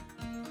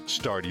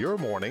Start your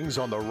mornings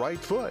on the right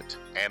foot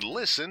and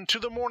listen to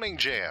the Morning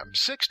Jam,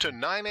 6 to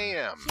 9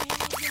 a.m.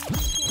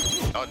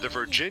 on the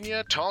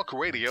Virginia Talk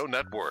Radio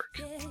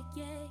Network.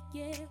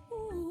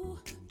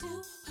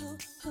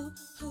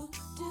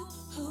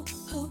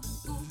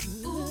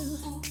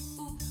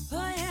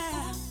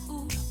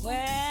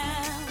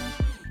 Well,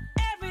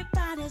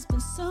 everybody's been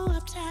so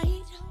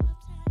uptight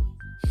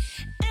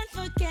and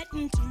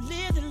forgetting to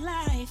live the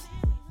life.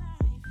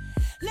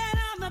 Let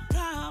all the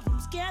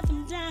problems get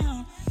them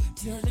down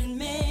till it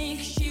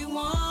makes you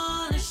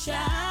wanna shout.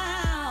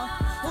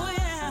 Oh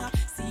yeah,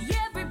 see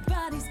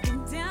everybody's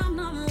been down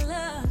on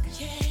luck.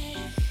 Yeah,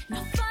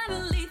 now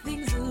finally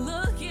things are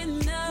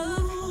looking up.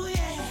 Ooh,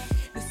 yeah,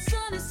 the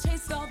sun has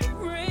chased all the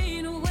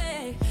rain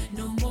away.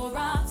 No more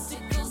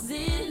obstacles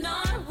in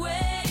our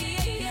way.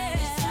 Yeah,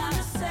 it's time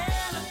to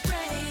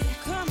celebrate.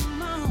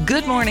 Come on.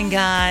 Good morning,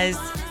 guys.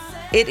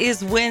 It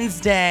is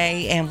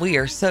Wednesday, and we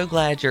are so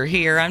glad you're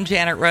here. I'm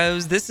Janet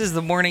Rose. This is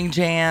the Morning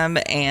Jam,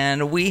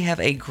 and we have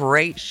a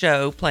great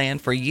show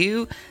planned for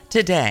you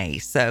today.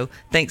 So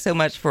thanks so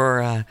much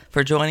for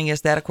joining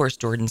us. That, of course,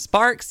 Jordan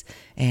Sparks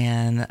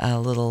and a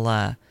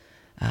little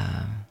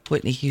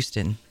Whitney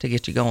Houston to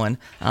get you going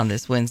on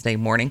this Wednesday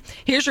morning.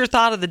 Here's your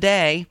thought of the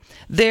day.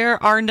 There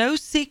are no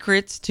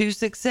secrets to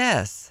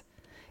success.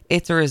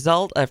 It's a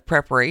result of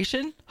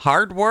preparation,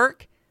 hard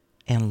work,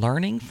 and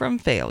learning from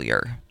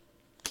failure.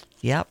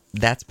 Yep,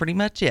 that's pretty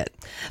much it.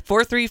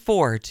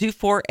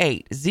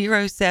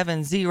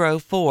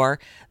 434-248-0704.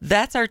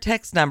 That's our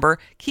text number.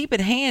 Keep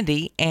it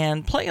handy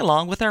and play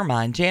along with our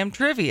Mind Jam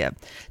trivia.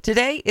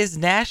 Today is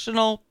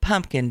National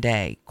Pumpkin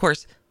Day. Of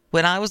course,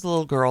 when I was a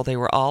little girl, they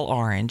were all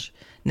orange.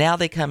 Now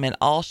they come in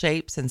all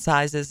shapes and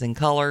sizes and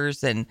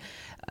colors. And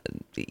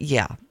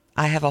yeah,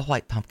 I have a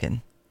white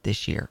pumpkin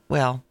this year.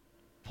 Well,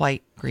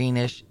 white,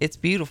 greenish. It's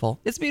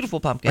beautiful. It's a beautiful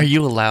pumpkin. Are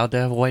you allowed to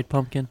have a white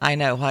pumpkin? I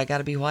know. Why I got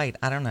to be white?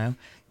 I don't know.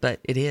 But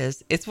it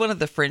is. It's one of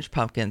the French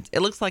pumpkins.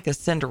 It looks like a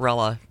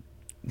Cinderella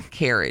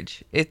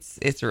carriage.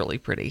 It's really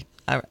pretty.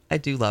 I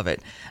do love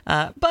it.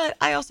 But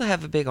I also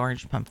have a big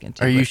orange pumpkin,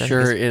 too. Are you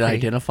sure it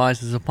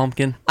identifies as a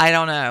pumpkin? I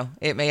don't know.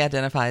 It may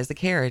identify as a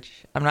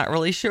carriage. I'm not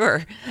really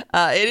sure.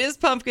 It is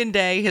Pumpkin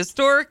Day.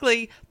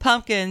 Historically,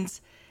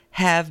 pumpkins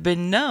have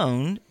been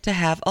known to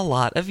have a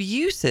lot of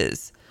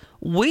uses.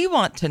 We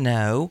want to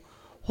know,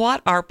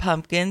 what are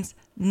pumpkins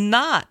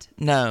not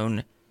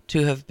known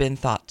to have been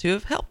thought to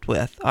have helped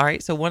with? All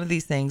right, so one of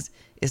these things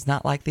is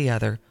not like the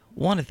other.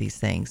 One of these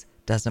things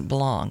doesn't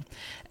belong.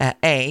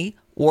 A,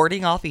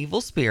 warding off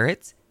evil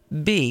spirits.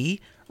 B,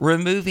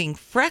 removing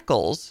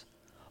freckles.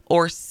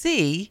 Or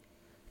C,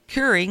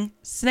 curing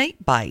snake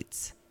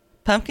bites.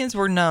 Pumpkins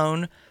were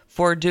known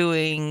for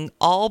doing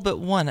all but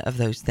one of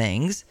those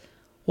things.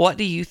 What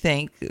do you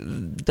think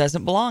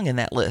doesn't belong in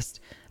that list?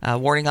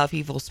 Warding off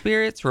evil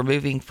spirits,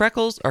 removing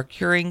freckles, or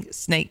curing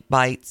snake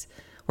bites?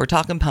 We're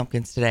talking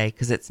pumpkins today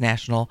because it's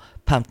National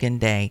Pumpkin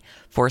Day.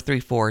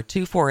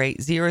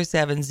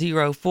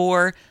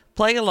 434-248-0704.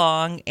 Play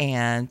along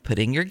and put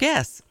in your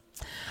guess.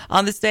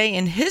 On this day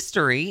in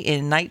history,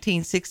 in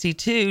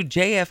 1962,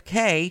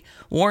 JFK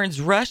warns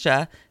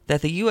Russia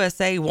that the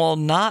USA will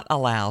not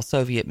allow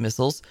Soviet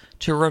missiles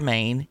to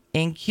remain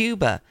in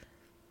Cuba.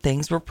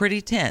 Things were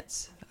pretty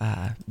tense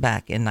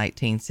back in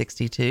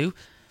 1962.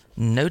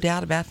 No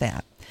doubt about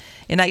that.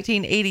 In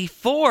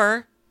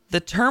 1984, The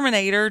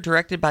Terminator,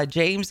 directed by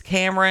James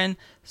Cameron,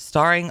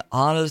 starring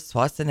Arnold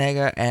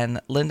Schwarzenegger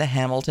and Linda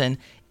Hamilton.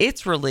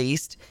 It's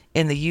released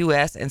in the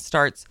U.S. and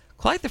starts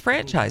quite the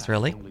franchise,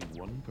 really. Only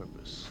one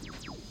purpose: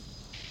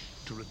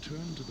 to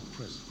return to the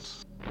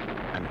present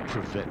and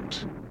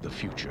prevent the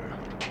future.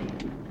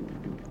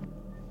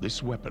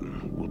 This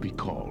weapon will be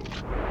called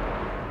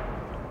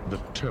the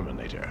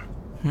Terminator.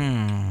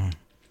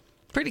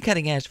 Pretty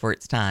cutting edge for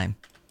its time.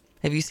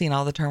 Have you seen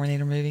all the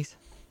Terminator movies?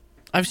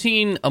 I've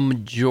seen a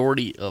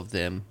majority of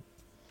them.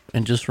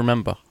 And just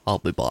remember, I'll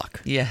be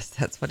back. Yes,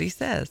 that's what he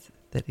says,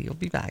 that he'll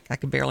be back. I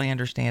can barely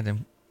understand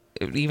him,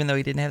 even though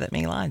he didn't have that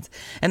many lines.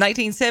 In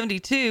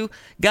 1972,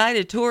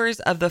 guided tours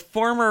of the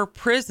former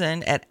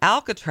prison at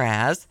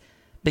Alcatraz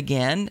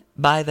began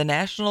by the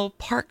National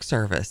Park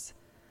Service.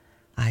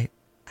 I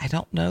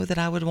don't know that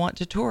I would want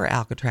to tour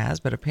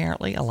Alcatraz, but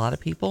apparently a lot of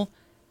people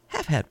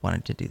have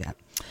wanted to do that.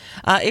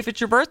 If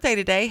it's your birthday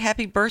today,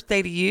 happy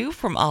birthday to you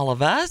from all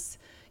of us.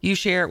 You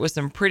share it with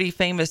some pretty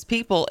famous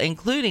people,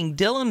 including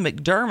Dylan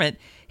McDermott.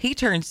 He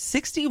turned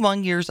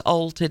 61 years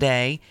old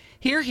today.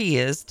 Here he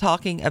is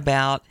talking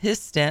about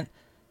his stint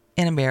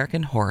in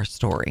American Horror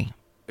Story.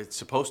 It's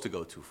supposed to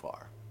go too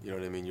far. You know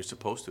what I mean? You're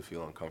supposed to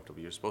feel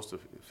uncomfortable. You're supposed to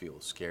feel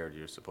scared.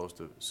 You're supposed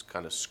to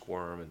kind of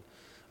squirm. And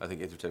I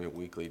think Entertainment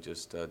Weekly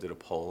just did a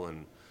poll,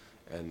 and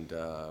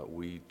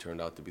we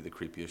turned out to be the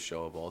creepiest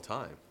show of all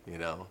time, you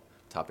know,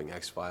 topping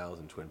X-Files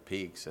and Twin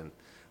Peaks. And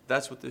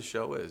that's what this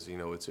show is. You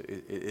know, it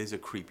is a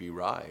creepy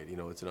ride. You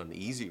know, it's an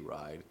uneasy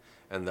ride,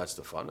 and that's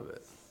the fun of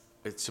it.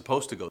 It's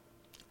supposed to go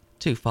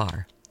too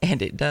far,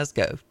 and it does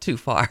go too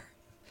far.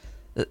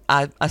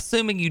 I'm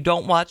assuming you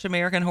don't watch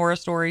American Horror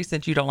Story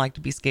since you don't like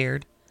to be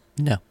scared.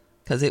 No.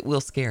 Because it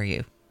will scare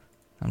you.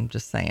 I'm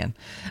just saying.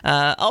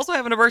 Also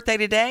having a birthday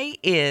today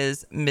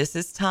is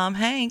Mrs. Tom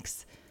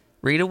Hanks.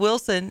 Rita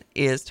Wilson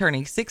is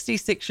turning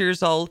 66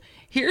 years old.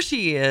 Here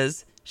she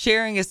is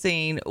sharing a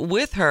scene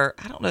with her.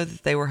 I don't know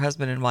that they were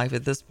husband and wife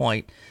at this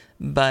point,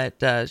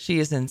 but she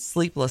is in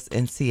Sleepless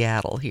in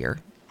Seattle here.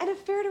 And a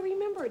Fair to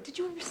Remember. Did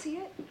you ever see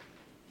it?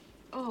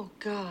 Oh,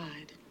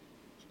 God.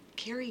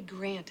 Cary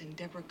Grant and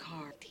Deborah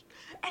Carr.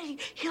 And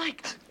he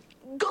like,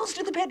 goes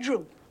to the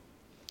bedroom.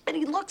 And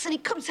he looks and he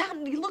comes out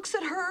and he looks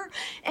at her.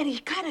 And he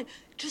kind of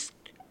just,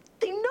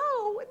 they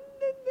know. And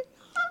then they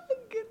hug. And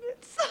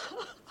it's...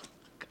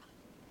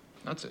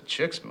 That's a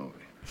chick's movie.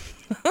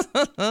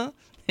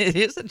 It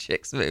is a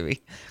chick's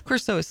movie. Of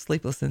course, so is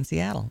Sleepless in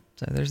Seattle.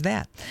 So there's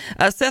that.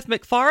 Seth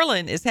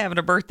MacFarlane is having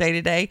a birthday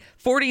today.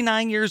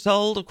 49 years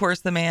old. Of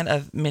course, the man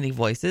of many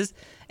voices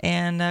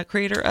and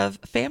creator of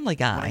Family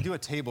Guy. When I do a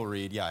table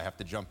read, I have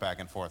to jump back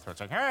and forth. It's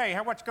like, hey,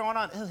 what's going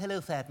on? Oh, hello,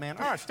 fat man.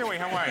 Oh, Stewie,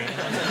 how are you?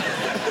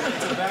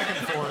 It's back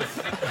and forth.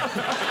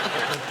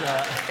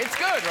 It's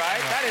good, right?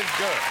 That is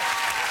good.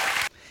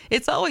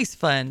 It's always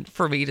fun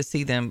for me to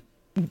see them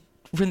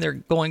when they're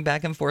going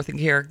back and forth in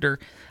character,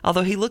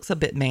 although he looks a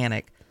bit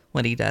manic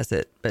when he does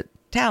it, but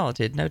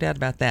talented, no doubt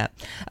about that.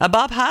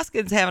 Bob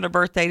Hoskins having a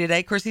birthday today.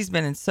 Of course, he's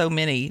been in so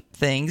many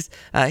things.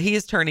 He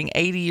is turning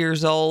 80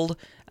 years old.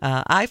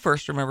 I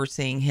first remember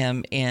seeing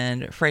him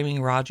in Framing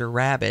Roger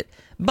Rabbit,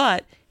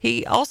 but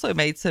he also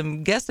made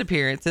some guest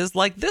appearances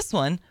like this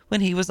one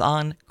when he was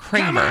on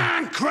Kramer.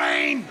 Come on,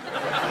 Crane!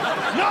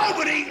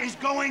 Nobody is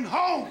going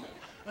home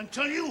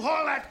until you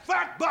haul that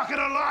fat bucket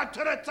of lard to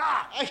the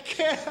top. I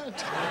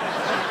can't.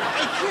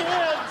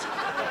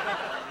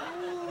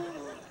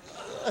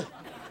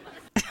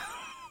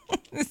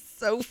 It's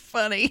so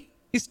funny.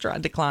 He's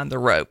trying to climb the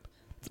rope.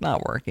 It's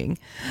not working.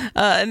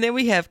 And then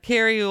we have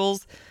Carrie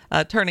Yules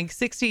turning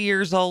 60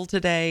 years old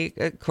today.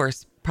 Of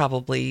course,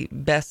 probably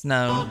best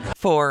known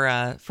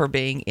for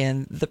being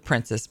in The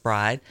Princess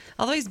Bride.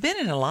 Although he's been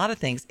in a lot of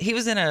things. He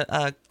was in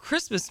a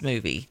Christmas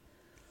movie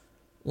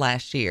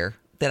last year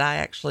that I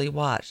actually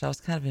watched. I was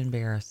kind of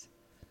embarrassed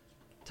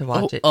to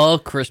watch it. A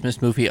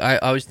Christmas movie.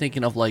 I was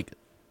thinking of like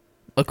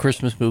a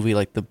Christmas movie,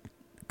 like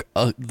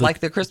like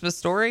The Christmas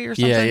Story or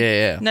something?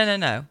 Yeah.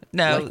 No.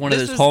 Like one of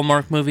those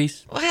Hallmark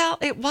movies? Well,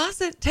 it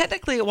wasn't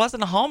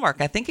a Hallmark.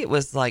 I think it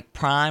was like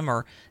Prime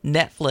or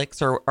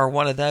Netflix or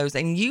one of those.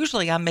 And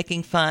usually I'm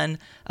making fun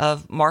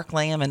of Mark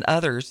Lamb and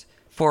others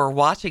for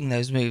watching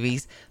those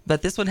movies,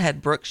 but this one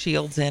had Brooke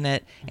Shields in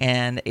it,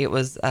 and it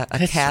was a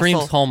castle.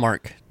 Screams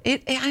Hallmark.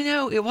 I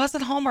know it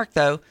wasn't Hallmark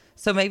though,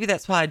 so maybe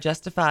that's why I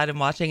justified in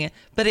watching it.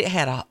 But it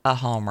had a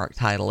Hallmark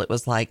title. It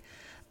was like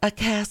A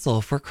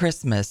Castle for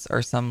Christmas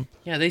or some.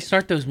 Yeah, they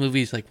start those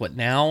movies like what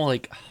now?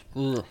 Like,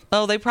 ugh.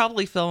 Oh, they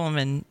probably film them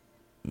in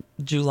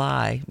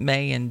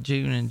May and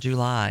June and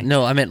July.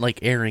 No, I meant like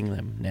airing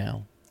them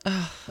now.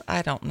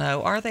 I don't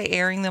know. Are they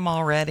airing them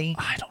already?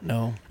 I don't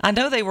know. I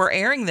know they were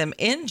airing them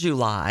in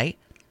July,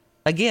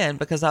 again,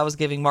 because I was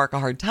giving Mark a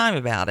hard time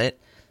about it.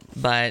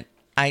 But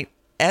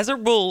as a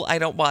rule, I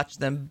don't watch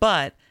them.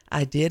 But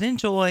I did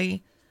enjoy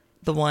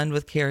the one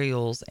with Carrie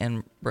Yules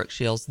and Brooke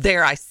Shields.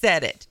 There, I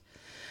said it.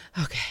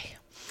 Okay.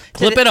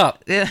 Flip it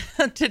up.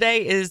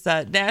 Today is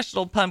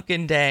National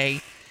Pumpkin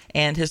Day.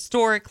 And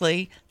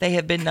historically, they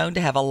have been known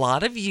to have a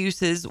lot of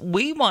uses.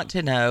 We want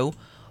to know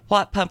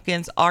what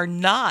pumpkins are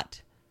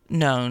not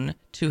known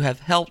to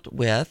have helped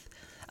with.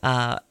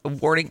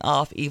 Warding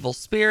off evil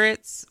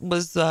spirits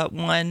was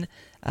one.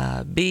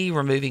 B,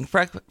 removing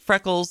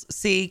freckles.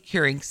 C,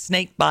 curing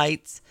snake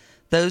bites.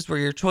 Those were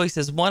your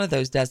choices. One of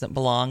those doesn't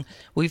belong.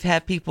 We've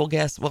had people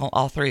guess, well,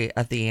 all three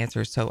of the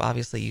answers, so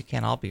obviously you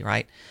can't all be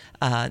right.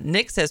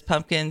 Nick says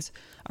pumpkins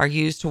are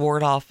used to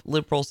ward off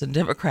liberals and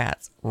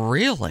Democrats.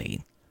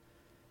 Really?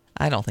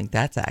 I don't think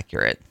that's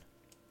accurate.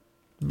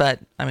 But,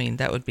 I mean,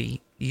 that would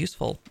be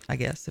useful, I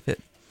guess, if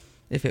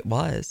it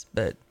was,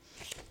 but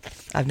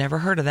I've never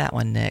heard of that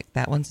one, Nick.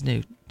 That one's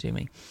new to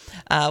me.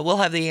 We'll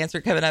have the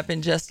answer coming up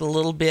in just a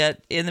little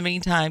bit. In the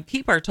meantime,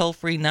 keep our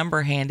toll-free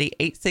number handy,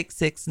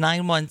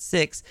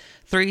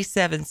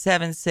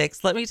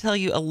 866-916-3776. Let me tell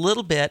you a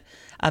little bit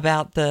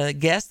about the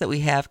guest that we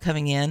have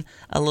coming in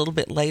a little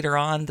bit later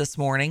on this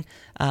morning.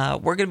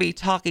 We're going to be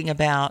talking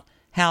about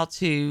how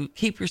to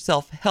keep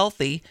yourself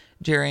healthy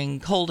during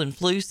cold and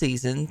flu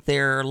season.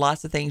 There are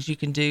lots of things you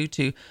can do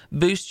to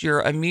boost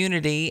your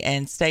immunity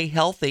and stay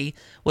healthy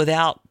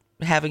without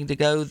having to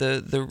go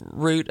the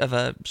route of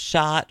a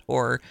shot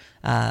or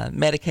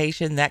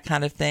medication, that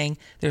kind of thing.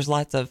 There's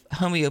lots of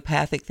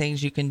homeopathic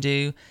things you can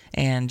do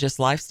and just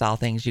lifestyle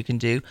things you can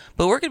do.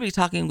 But we're going to be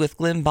talking with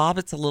Glenn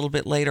Bobbitz a little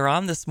bit later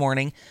on this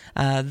morning.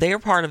 They're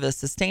part of a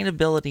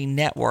sustainability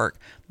network.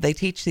 They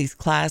teach these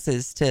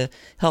classes to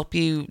help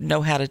you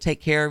know how to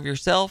take care of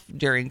yourself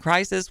during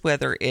crisis,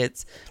 whether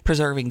it's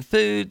preserving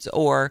foods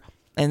or,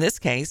 in this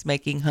case,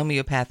 making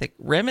homeopathic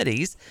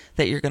remedies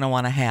that you're going to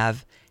want to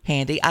have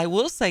handy. I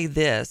will say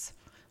this,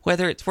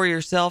 whether it's for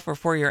yourself or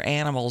for your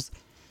animals,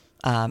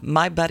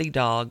 my buddy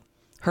dog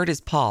hurt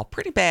his paw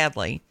pretty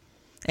badly.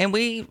 And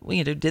we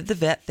did the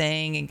vet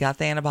thing and got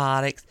the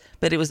antibiotics,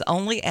 but it was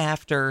only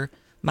after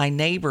my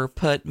neighbor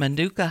put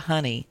Manuka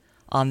honey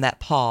on that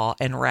paw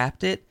and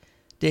wrapped it,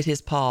 did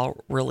his paw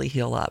really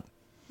heal up.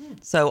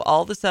 So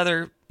all this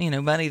other,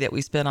 money that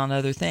we spent on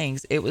other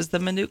things, it was the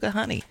Manuka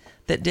honey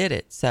that did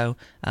it. So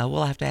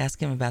we'll have to ask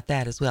him about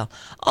that as well.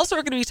 Also,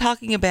 we're going to be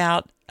talking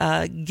about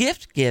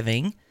gift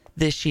giving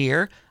this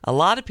year. A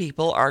lot of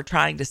people are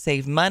trying to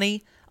save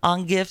money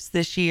on gifts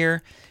this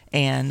year.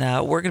 And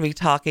we're going to be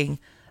talking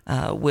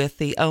with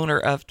the owner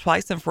of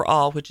Twice and For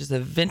All, which is a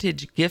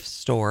vintage gift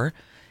store.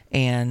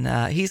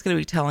 And he's going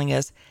to be telling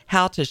us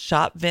how to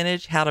shop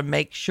vintage, how to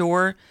make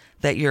sure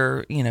that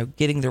you're,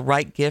 getting the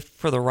right gift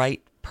for the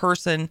right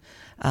person.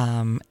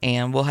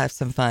 And we'll have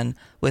some fun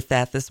with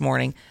that this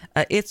morning.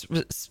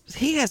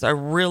 He has a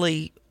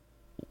really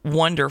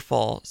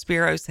wonderful,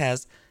 Spiros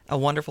has a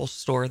wonderful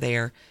store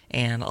there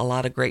and a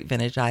lot of great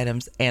vintage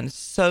items and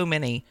so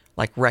many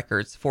like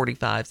records,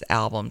 45s,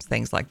 albums,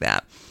 things like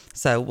that.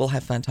 So we'll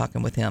have fun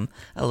talking with him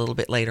a little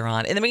bit later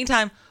on. In the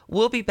meantime,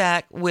 we'll be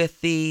back with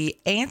the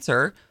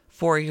answer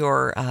for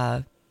your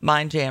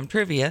Mind Jam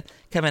trivia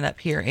coming up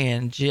here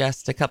in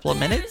just a couple of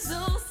minutes.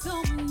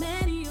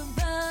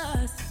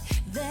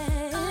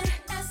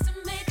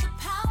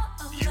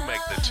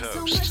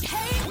 Toast.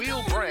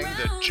 We'll bring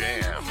the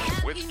jam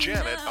with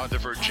Janet on the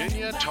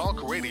Virginia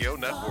Talk Radio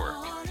Network.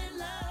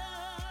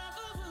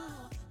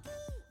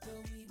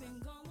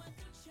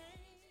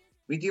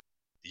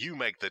 You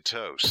make the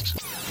toast.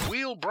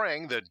 We'll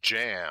bring the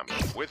jam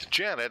with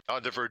Janet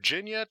on the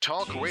Virginia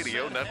Talk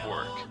Radio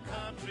Network.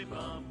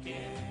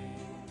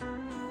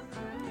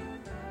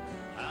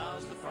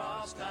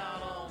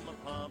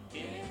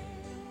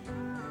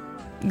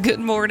 Good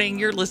morning.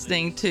 You're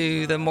listening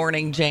to the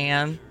Morning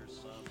Jam.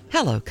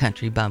 Hello,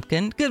 Country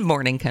Bumpkin. Good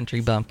morning, Country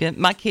Bumpkin.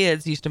 My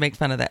kids used to make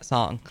fun of that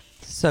song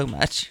so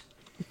much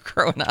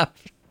growing up.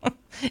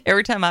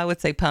 Every time I would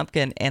say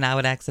pumpkin and I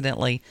would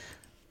accidentally,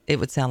 it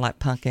would sound like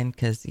pumpkin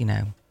because,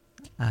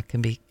 I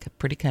can be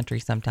pretty country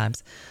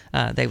sometimes.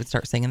 They would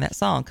start singing that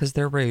song because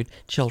they're rude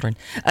children.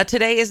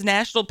 Today is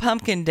National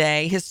Pumpkin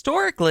Day.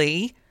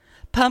 Historically,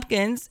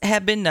 pumpkins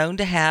have been known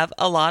to have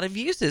a lot of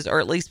uses, or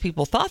at least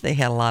people thought they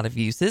had a lot of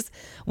uses.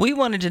 We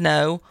wanted to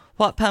know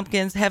what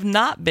pumpkins have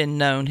not been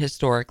known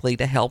historically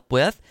to help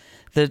with.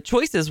 The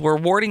choices were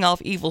warding off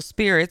evil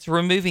spirits,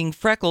 removing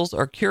freckles,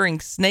 or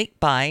curing snake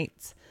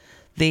bites.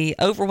 The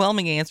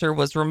overwhelming answer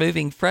was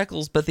removing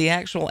freckles, but the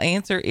actual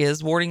answer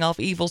is warding off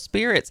evil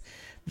spirits.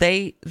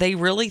 They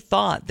really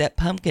thought that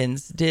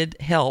pumpkins did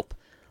help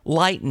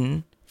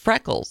lighten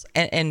freckles,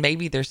 and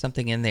maybe there's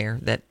something in there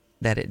that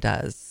it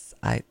does.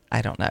 I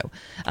don't know.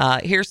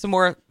 Here's some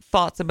more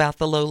thoughts about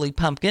the lowly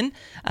pumpkin.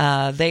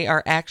 They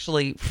are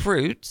actually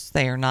fruits.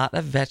 They are not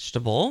a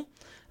vegetable.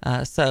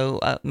 So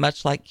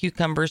much like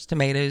cucumbers,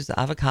 tomatoes,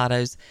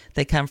 avocados,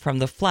 they come from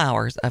the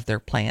flowers of their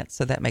plants.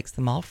 So that makes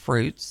them all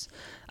fruits.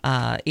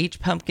 Each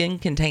pumpkin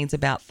contains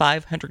about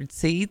 500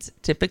 seeds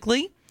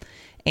typically.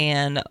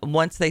 And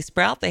once they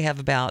sprout, they have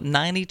about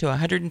 90 to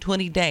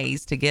 120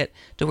 days to get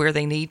to where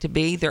they need to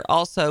be. They're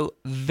also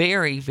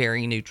very,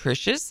 very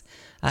nutritious.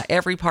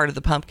 Every part of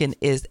the pumpkin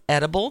is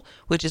edible,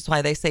 which is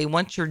why they say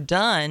once you're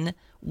done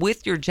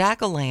with your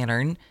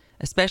jack-o'-lantern,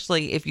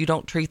 especially if you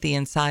don't treat the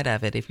inside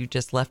of it, if you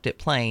just left it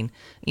plain,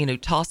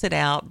 toss it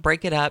out,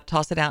 break it up,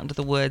 toss it out into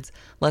the woods,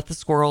 let the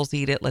squirrels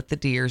eat it, let the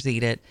deers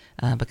eat it,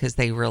 because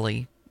they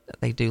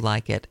do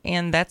like it.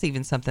 And that's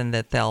even something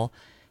that they'll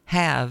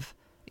have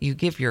you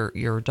give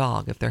your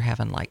dog if they're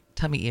having like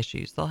tummy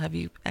issues. They'll have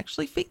you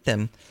actually feed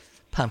them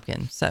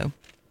pumpkin. So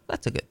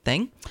that's a good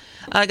thing.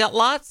 I got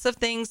lots of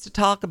things to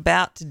talk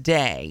about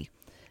today.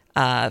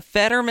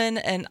 Fetterman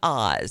and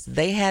Oz,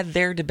 they had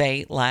their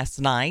debate last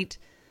night.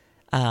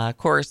 Of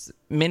course,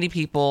 many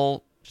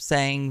people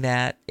saying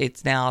that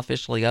it's now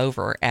officially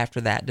over after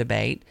that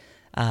debate.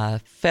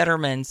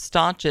 Fetterman's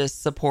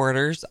staunchest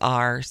supporters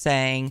are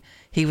saying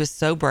he was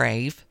so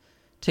brave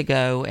to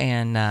go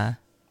and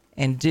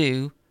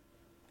do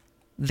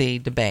the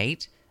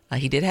debate.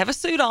 He did have a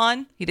suit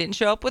on. He didn't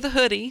show up with a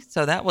hoodie,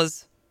 so that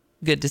was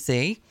good to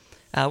see.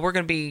 We're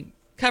going to be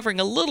covering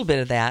a little bit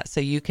of that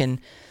so you can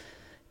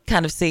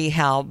kind of see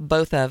how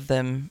both of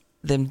them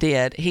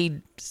did.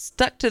 He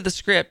stuck to the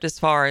script as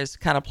far as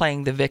kind of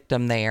playing the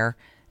victim there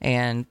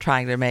and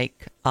trying to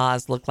make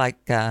Oz look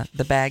like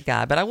the bad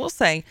guy. But I will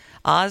say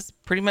Oz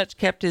pretty much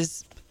kept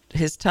his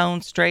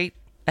tone straight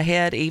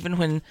ahead. Even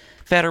when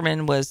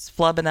Fetterman was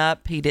flubbing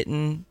up, he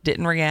didn't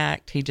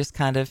react. He just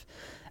kind of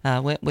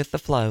went with the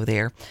flow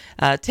there.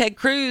 Ted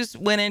Cruz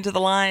went into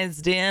the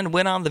Lion's Den,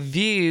 went on The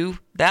View.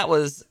 That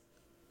was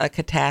a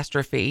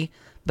catastrophe,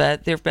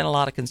 but there have been a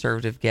lot of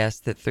conservative guests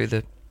that threw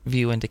The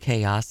View into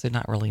chaos, so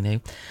not really new.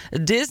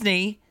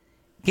 Disney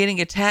getting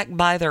attacked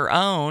by their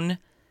own.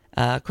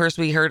 Of course,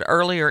 we heard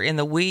earlier in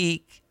the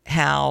week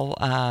how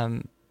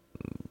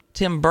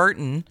Tim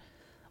Burton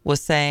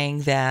was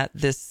saying that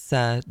this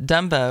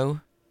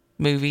Dumbo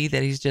movie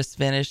that he's just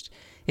finished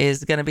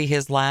is going to be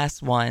his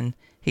last one.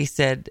 He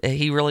said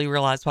he really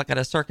realized what kind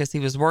of circus he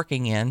was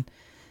working in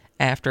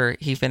after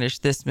he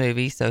finished this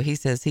movie. So he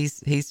says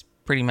he's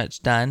pretty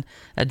much done.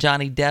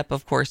 Johnny Depp,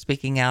 of course,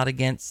 speaking out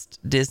against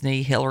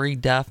Disney, Hilary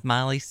Duff,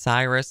 Miley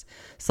Cyrus,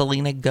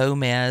 Selena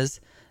Gomez,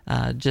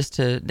 just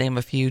to name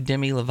a few.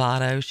 Demi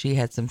Lovato, she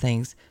had some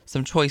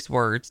choice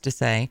words to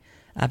say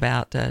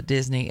about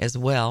Disney as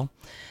well.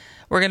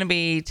 We're going to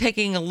be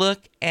taking a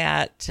look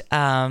at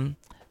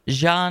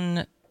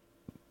Jean-Pierre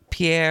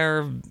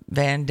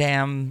Van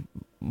Damme,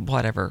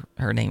 whatever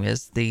her name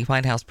is, the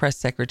White House press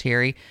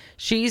secretary.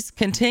 She's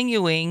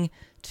continuing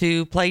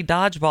to play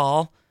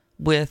dodgeball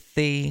with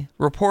the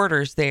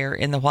reporters there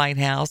in the White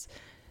House.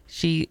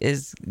 She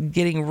is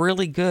getting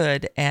really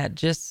good at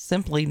just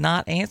simply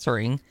not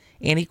answering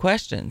any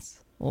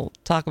questions. We'll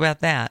talk about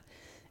that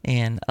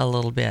in a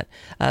little bit.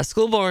 A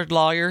school board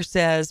lawyer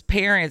says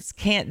parents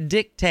can't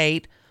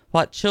dictate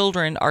what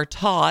children are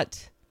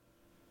taught.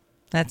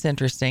 That's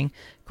interesting.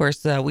 Of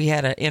course, we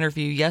had an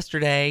interview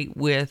yesterday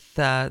with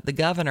the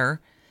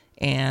governor,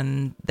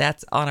 and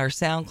that's on our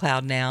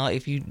SoundCloud now.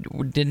 If you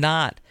did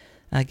not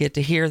get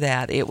to hear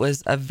that, it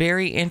was a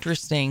very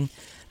interesting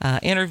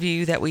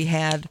interview that we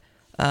had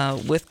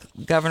with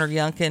Governor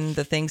Youngkin,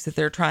 the things that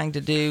they're trying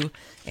to do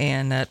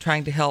and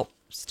trying to help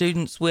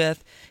students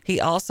with. He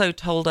also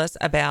told us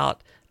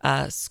about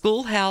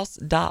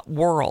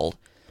schoolhouse.world,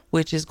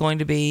 which is going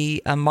to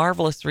be a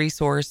marvelous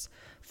resource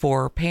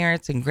for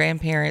parents and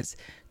grandparents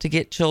to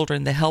get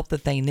children the help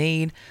that they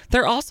need.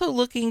 They're also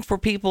looking for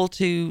people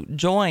to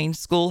join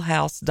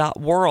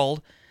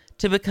schoolhouse.world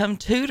to become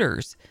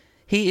tutors.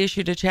 He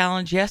issued a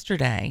challenge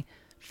yesterday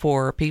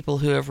for people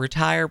who have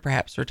retired,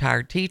 perhaps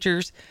retired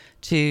teachers,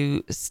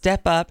 to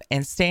step up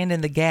and stand in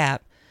the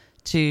gap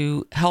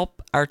to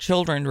help our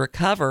children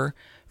recover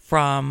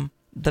from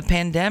the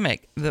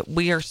pandemic that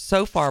we are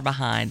so far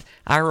behind.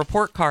 Our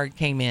report card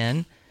came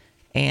in,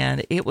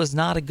 and it was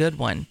not a good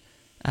one.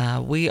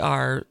 We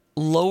are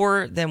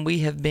lower than we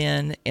have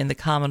been in the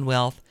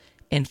Commonwealth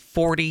in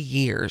 40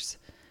 years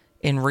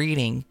in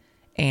reading,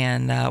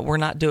 and we're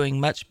not doing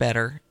much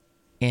better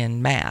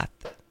in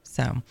math.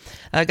 So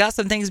got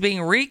some things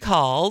being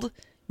recalled. You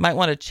might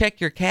want to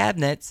check your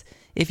cabinets.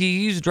 If you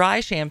use dry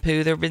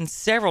shampoo, there have been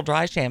several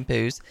dry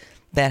shampoos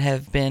that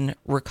have been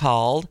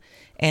recalled.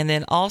 And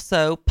then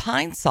also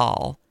Pine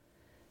Sol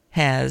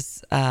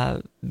has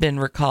been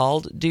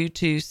recalled due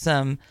to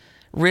some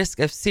risk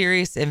of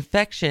serious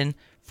infection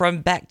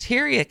from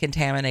bacteria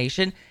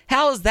contamination.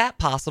 How is that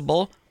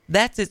possible?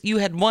 That's it. You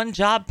had one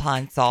job,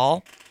 Pine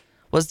Sol,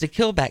 was to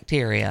kill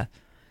bacteria.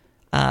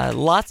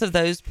 Lots of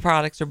those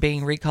products are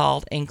being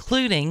recalled,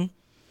 including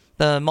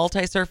the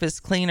multi-surface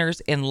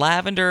cleaners in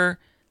Lavender,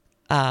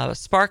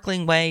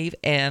 Sparkling Wave,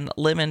 and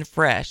Lemon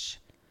Fresh.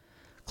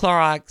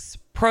 Clorox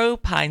Pro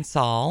Pine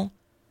Sol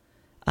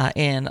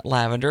in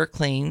Lavender,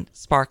 Clean,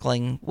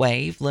 Sparkling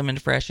Wave, Lemon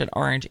Fresh, and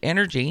Orange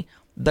Energy.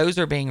 Those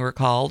are being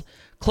recalled.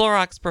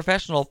 Clorox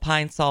Professional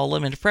Pine Sol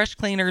Lemon Fresh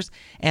Cleaners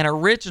and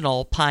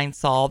Original Pine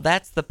Sol.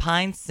 That's the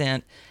pine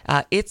scent.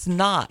 It's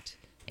not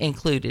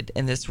included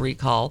in this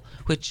recall,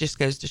 which just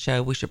goes to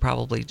show we should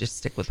probably just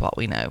stick with what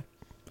we know.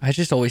 I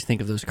just always think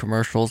of those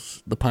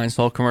commercials, the Pine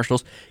Sol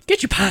commercials.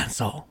 Get your Pine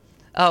Sol.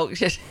 Oh,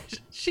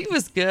 she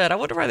was good. I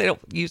wonder why they don't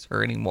use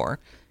her anymore,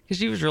 because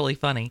she was really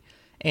funny.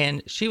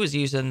 And she was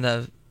using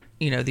the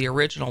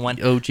original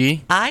one. OG?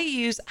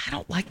 I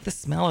don't like the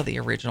smell of the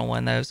original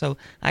one, though, so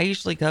I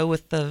usually go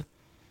with the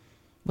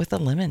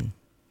lemon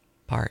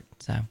part.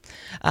 So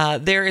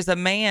there is a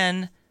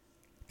man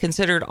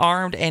considered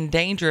armed and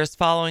dangerous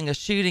following a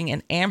shooting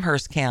in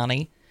Amherst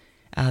County.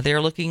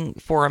 They're looking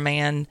for a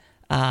man,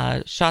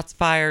 shots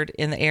fired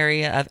in the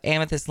area of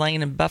Amethyst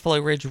Lane and Buffalo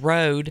Ridge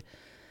Road.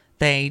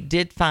 They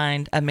did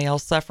find a male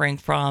suffering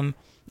from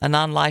a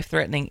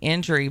non-life-threatening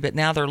injury, but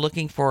now they're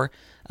looking for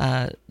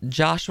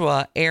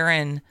Joshua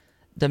Aaron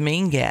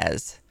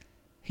Dominguez.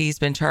 He's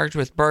been charged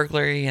with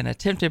burglary and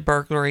attempted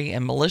burglary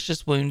and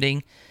malicious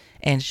wounding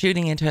and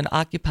shooting into an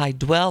occupied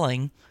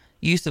dwelling,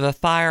 use of a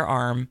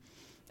firearm,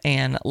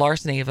 and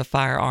larceny of a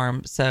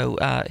firearm. So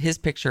his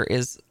picture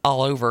is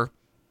all over.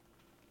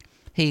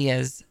 He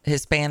is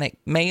Hispanic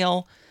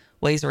male,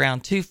 weighs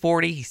around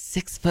 240. He's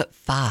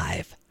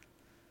 6'5".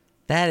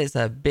 That is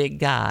a big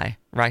guy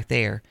right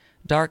there.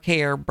 Dark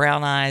hair,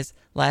 brown eyes,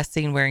 last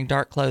seen wearing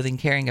dark clothing,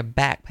 carrying a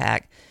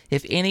backpack.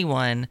 If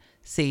anyone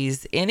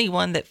sees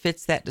anyone that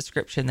fits that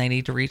description, they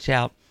need to reach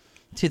out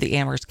to the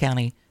Amherst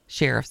County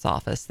Sheriff's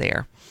Office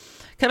there.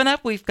 Coming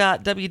up, we've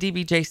got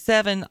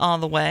WDBJ7 on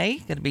the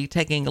way. Going to be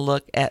taking a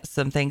look at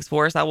some things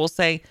for us. I will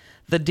say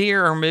the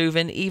deer are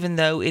moving, even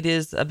though it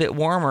is a bit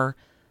warmer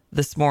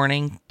this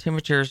morning.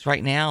 Temperatures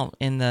right now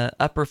in the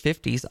upper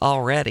 50s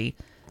already.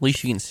 At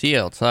least you can see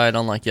outside,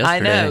 unlike yesterday. I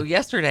know.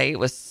 Yesterday it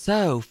was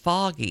so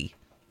foggy,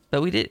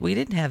 but we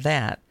didn't have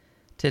that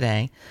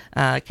today.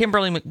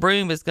 Kimberly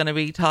McBroom is going to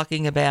be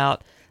talking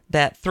about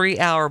that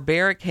 3-hour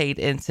barricade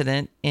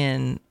incident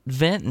in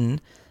Vinton.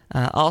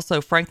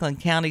 Also, Franklin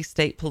County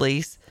State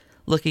Police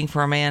looking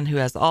for a man who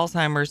has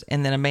Alzheimer's,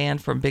 and then a man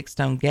from Big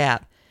Stone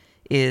Gap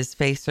is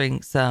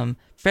facing some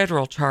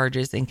federal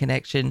charges in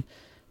connection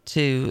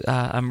to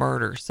a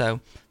murder. So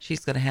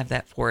she's going to have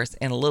that for us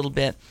in a little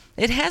bit.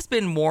 It has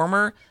been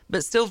warmer,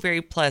 but still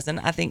very pleasant.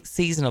 I think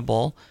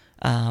seasonable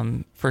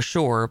for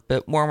sure,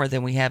 but warmer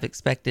than we have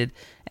expected.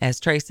 As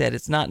Trey said,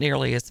 it's not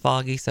nearly as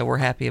foggy, so we're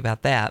happy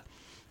about that.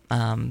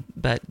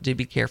 But do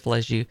be careful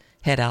as you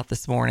head out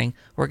this morning.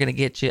 We're going to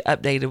get you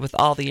updated with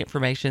all the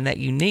information that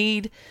you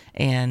need,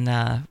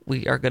 and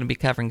we are going to be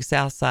covering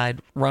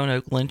Southside,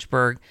 Roanoke,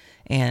 Lynchburg,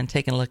 and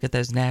taking a look at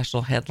those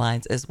national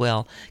headlines as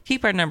well.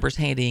 Keep our numbers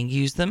handy and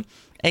use them.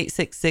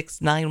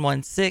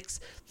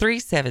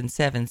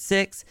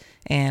 866-916-3776,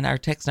 and our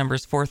text number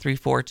is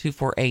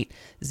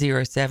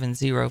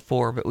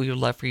 434-248-0704. But we would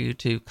love for you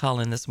to call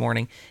in this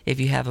morning if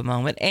you have a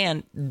moment.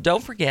 And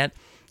don't forget,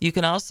 you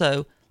can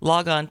also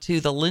log on to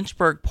the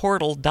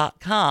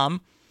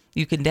lynchburgportal.com.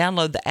 You can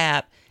download the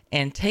app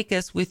and take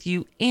us with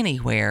you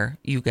anywhere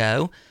you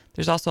go.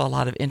 There's also a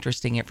lot of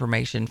interesting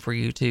information for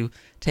you to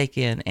take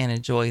in and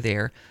enjoy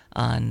there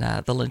on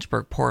the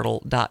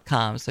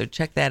lynchburgportal.com. So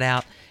check that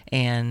out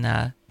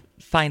and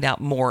find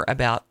out more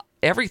about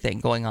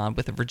everything going on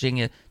with the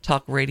Virginia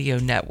Talk Radio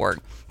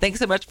Network. Thanks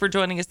so much for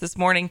joining us this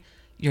morning.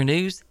 Your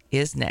news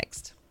is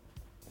next.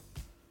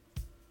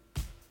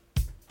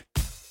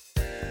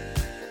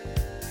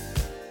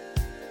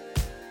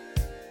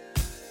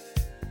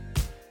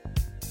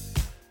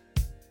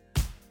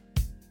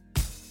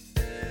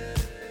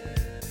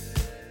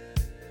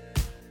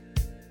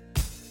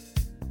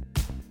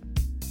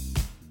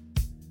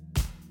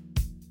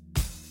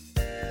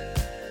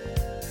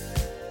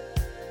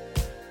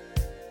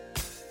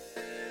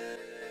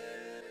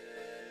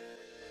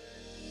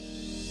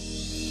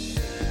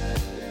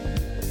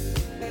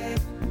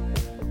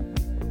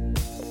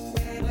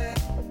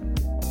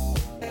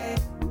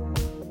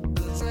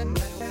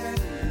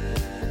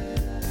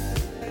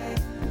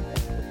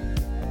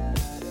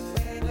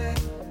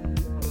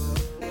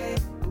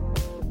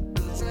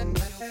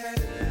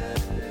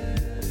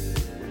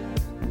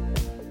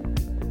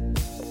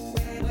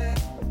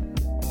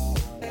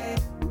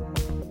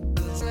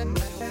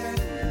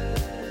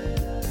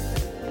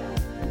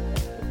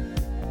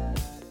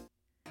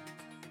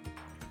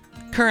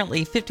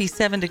 Currently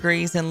 57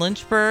 degrees in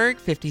Lynchburg,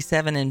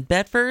 57 in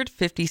Bedford,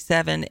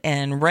 57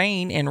 and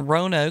rain in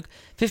Roanoke,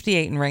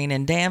 58 and rain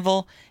in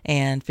Danville,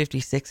 and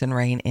 56 and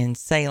rain in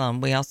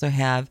Salem. We also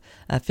have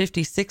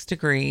 56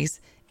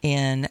 degrees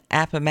in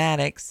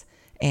Appomattox,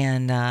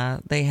 and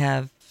they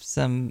have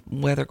some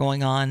weather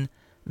going on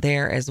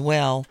there as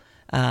well.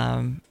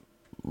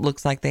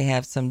 Looks like they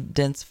have some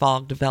dense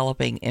fog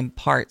developing in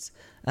parts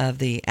of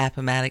the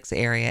Appomattox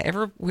area.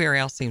 Everywhere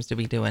else seems to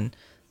be doing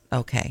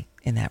okay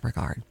in that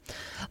regard.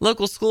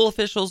 Local school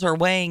officials are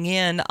weighing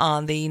in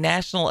on the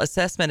National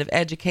Assessment of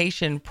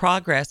Education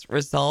progress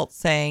results,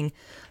 saying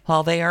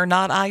while they are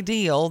not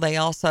ideal, they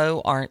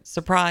also aren't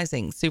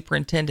surprising.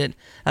 Superintendent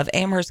of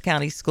Amherst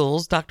County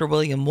Schools, Dr.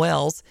 William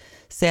Wells,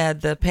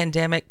 said the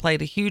pandemic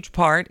played a huge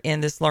part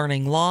in this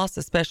learning loss,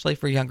 especially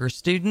for younger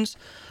students.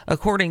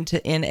 According to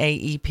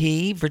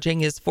NAEP,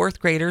 Virginia's fourth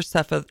graders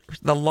suffered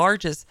the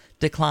largest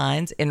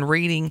declines in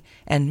reading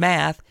and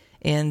math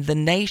in the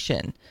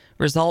nation.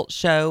 Results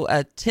show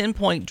a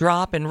 10-point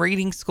drop in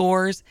reading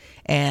scores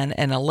and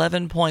an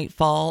 11-point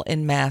fall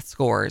in math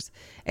scores.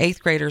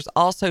 Eighth graders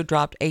also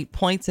dropped 8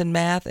 points in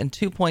math and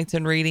 2 points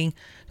in reading.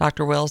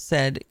 Dr. Wells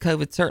said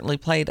COVID certainly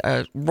played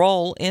a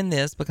role in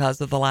this because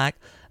of the lack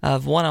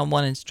of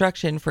one-on-one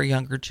instruction for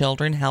younger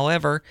children.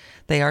 However,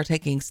 they are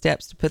taking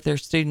steps to put their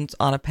students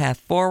on a path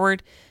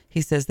forward.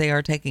 He says they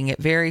are taking it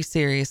very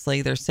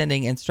seriously. They're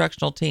sending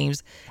instructional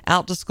teams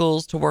out to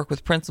schools to work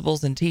with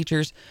principals and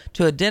teachers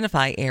to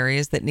identify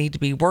areas that need to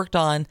be worked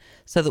on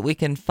so that we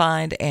can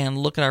find and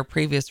look at our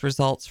previous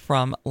results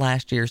from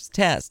last year's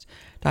test.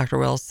 Dr.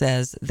 Wells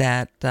says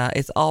that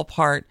it's all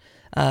part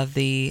of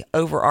the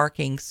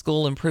overarching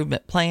school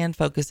improvement plan,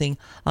 focusing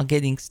on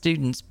getting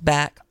students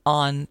back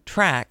on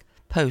track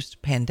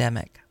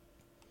post-pandemic.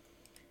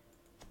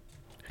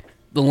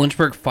 The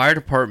Lynchburg Fire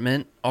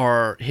Department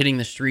are hitting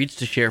the streets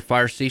to share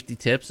fire safety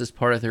tips as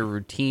part of their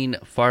routine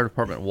fire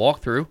department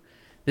walkthrough.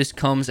 This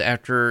comes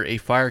after a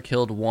fire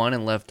killed one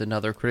and left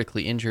another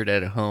critically injured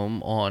at a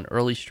home on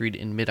Early Street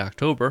in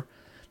mid-October.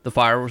 The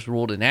fire was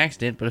ruled an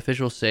accident, but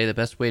officials say the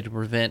best way to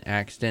prevent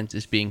accidents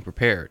is being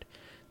prepared.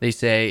 They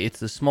say it's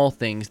the small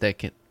things that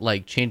can,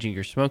 like changing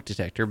your smoke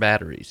detector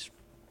batteries.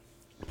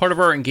 Part of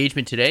our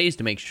engagement today is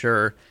to make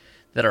sure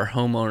that our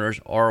homeowners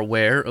are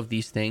aware of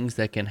these things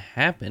that can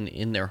happen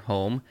in their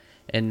home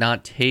and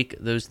not take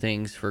those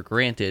things for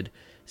granted,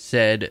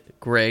 said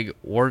Greg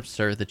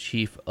Warbster, the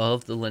chief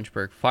of the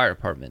Lynchburg Fire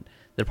Department.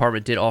 The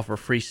department did offer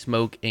free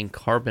smoke and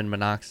carbon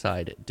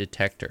monoxide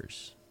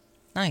detectors.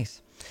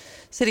 Nice.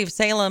 City of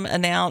Salem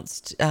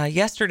announced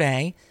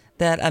yesterday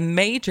that a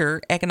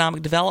major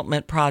economic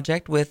development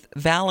project with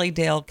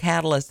Valleydale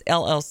Catalyst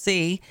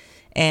LLC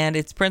and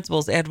its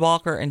principals Ed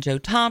Walker and Joe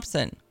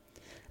Thompson,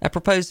 a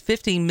proposed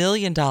 $50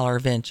 million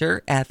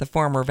venture at the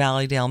former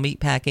Valleydale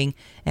meatpacking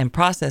and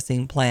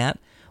processing plant,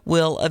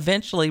 will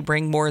eventually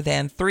bring more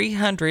than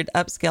 300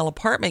 upscale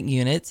apartment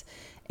units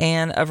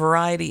and a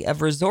variety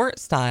of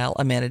resort-style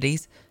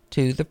amenities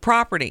to the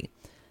property.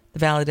 The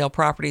Valleydale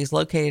property is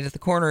located at the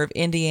corner of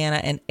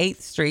Indiana and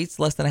 8th Streets,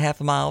 less than a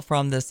half a mile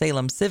from the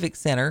Salem Civic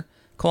Center,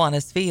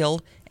 Kiwanis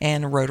Field,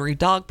 and Rotary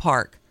Dog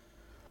Park.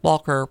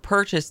 Walker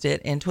purchased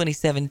it in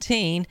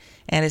 2017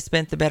 and has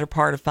spent the better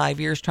part of 5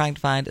 years trying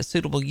to find a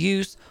suitable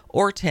use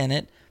or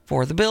tenant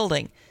for the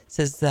building.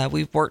 Says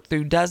we've worked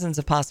through dozens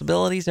of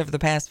possibilities over the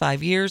past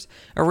 5 years,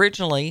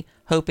 originally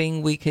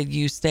hoping we could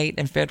use state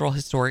and federal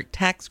historic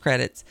tax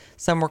credits.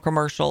 Some were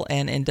commercial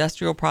and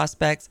industrial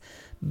prospects,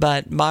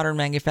 but modern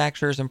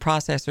manufacturers and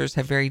processors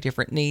have very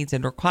different needs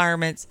and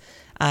requirements.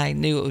 I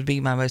knew it would be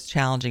my most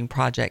challenging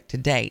project to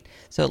date.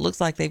 So it looks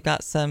like they've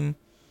got some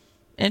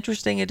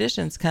interesting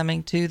additions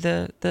coming to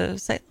the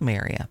Salem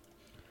area.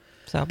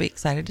 So I'll be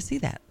excited to see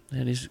that.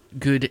 That is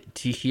good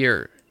to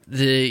hear.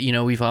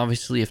 We've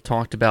obviously have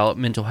talked about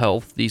mental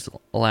health these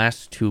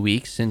last 2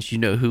 weeks since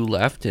who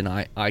left, and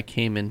I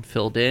came and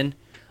filled in.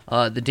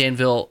 The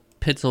Danville,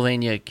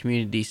 Pennsylvania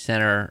Community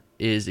Center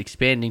is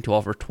expanding to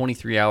offer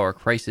 23-hour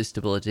crisis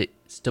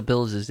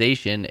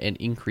stabilization and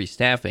increased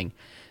staffing.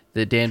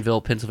 The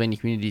Danville, Pennsylvania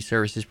Community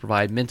Services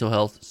provide mental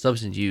health,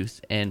 substance use,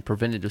 and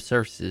preventative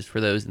services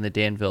for those in the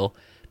Danville,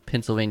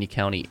 Pennsylvania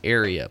County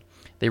area.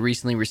 They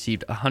recently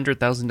received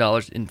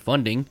 $100,000 in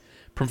funding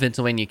from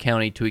Pennsylvania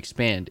County to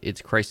expand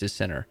its crisis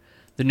center.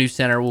 The new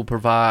center will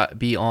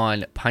be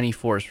on Piney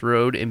Forest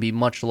Road and be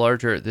much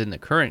larger than the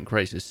current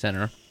crisis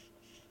center.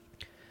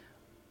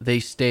 They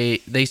say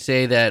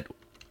that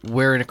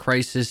we're in a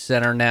crisis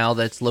center now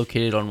that's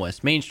located on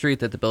West Main Street,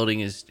 that the building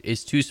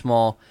is too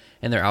small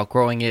and they're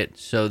outgrowing it,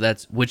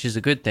 which is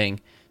a good thing,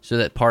 so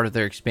that part of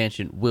their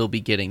expansion will be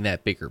getting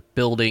that bigger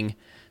building.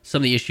 Some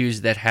of the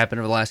issues that happened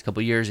over the last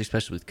couple of years,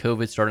 especially with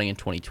COVID starting in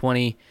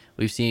 2020,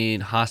 we've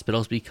seen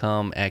hospitals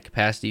become at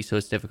capacity, so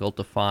it's difficult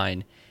to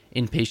find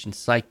inpatient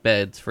psych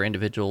beds for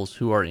individuals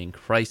who are in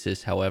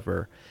crisis.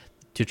 However,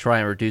 to try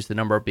and reduce the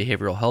number of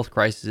behavioral health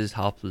crises,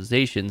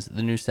 hospitalizations,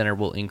 the new center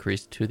will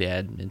increase to the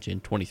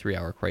mentioned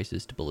 23-hour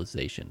crisis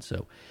stabilization.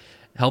 So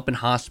helping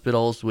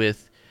hospitals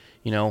with,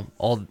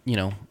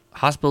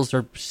 hospitals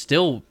are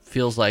still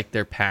feels like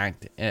they're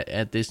packed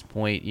at this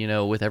point,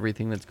 with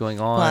everything that's going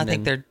on. Well, I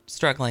think they're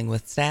struggling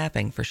with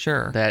staffing for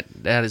sure. That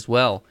as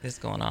well is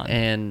going on.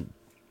 And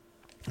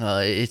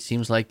it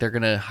seems like they're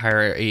going to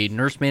hire a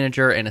nurse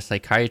manager and a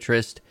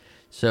psychiatrist.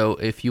 So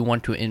if you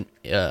want to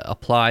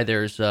apply,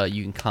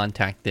 you can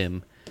contact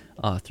them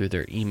through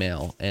their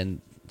email.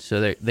 And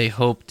so they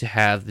hope to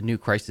have the new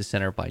crisis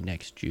center by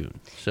next June.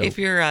 So if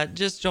you're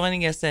just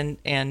joining us and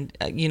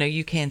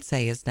you can't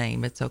say his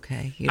name, it's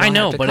okay. You don't I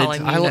know, have to but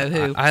call him,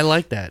 who. I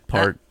like that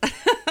part.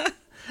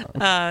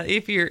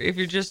 If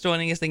you're just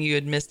joining us and you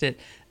had missed it,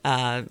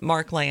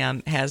 Mark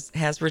Lamb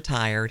has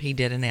retired. He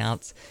did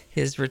announce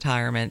his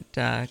retirement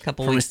a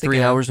couple from weeks his 3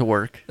 ago. hours of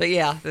work. But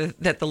yeah,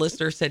 that the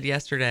listener said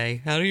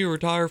yesterday, how do you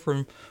retire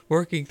from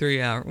working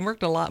 3 hours?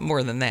 Worked a lot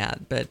more than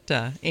that. But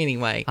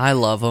anyway. I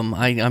love him.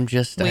 We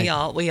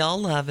all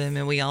love him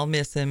and we all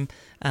miss him.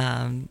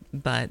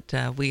 But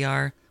we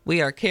are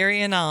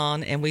carrying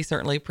on, and we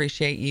certainly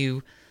appreciate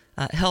you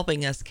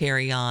helping us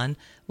carry on.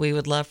 We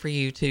would love for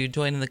you to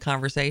join in the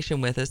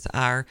conversation with us.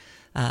 Our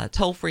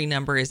toll-free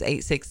number is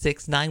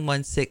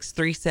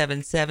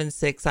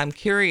 866-916-3776. I'm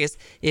curious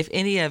if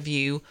any of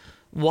you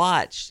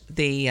watched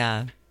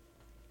the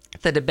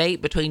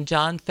debate between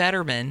John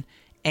Fetterman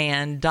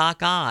and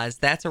Doc Oz.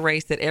 That's a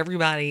race that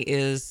everybody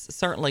is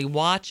certainly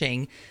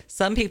watching.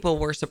 Some people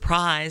were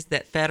surprised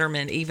that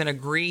Fetterman even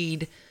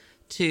agreed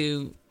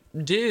to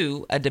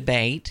do a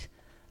debate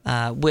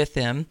with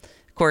him.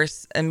 Of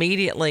course,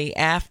 immediately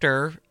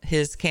after,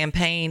 his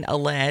campaign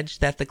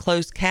alleged that the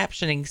closed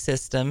captioning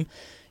system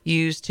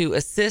used to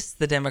assist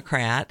the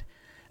Democrat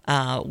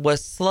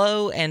was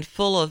slow and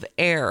full of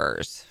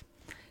errors.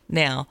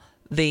 Now,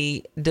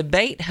 the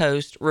debate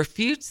host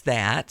refutes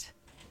that.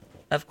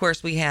 Of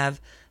course, we have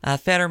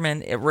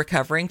Fetterman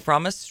recovering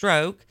from a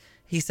stroke.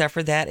 He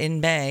suffered that in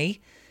May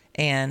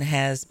and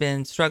has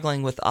been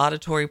struggling with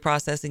auditory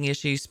processing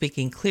issues,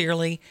 speaking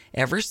clearly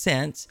ever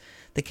since.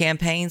 The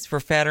campaigns for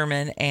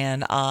Fetterman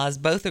and Oz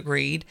both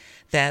agreed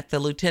that the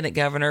lieutenant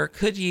governor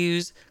could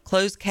use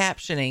closed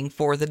captioning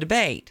for the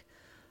debate.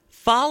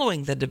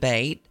 Following the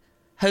debate,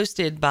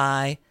 hosted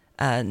by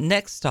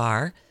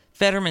Nexstar,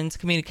 Fetterman's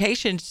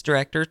communications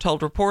director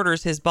told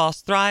reporters his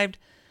boss thrived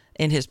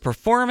in his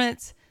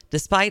performance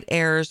despite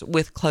errors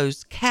with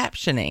closed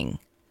captioning.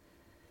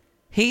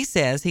 He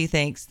says he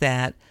thinks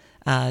that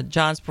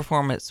John's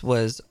performance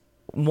was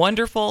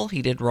wonderful.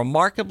 He did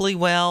remarkably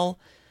well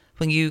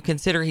when you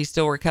consider he's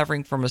still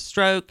recovering from a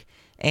stroke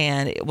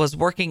and it was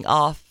working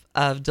off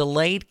of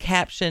delayed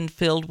caption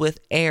filled with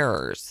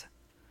errors.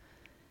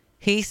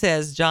 He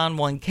says John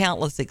won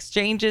countless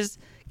exchanges,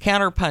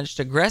 counterpunched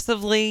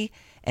aggressively,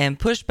 and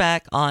pushed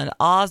back on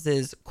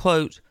Oz's,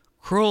 quote,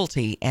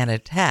 cruelty and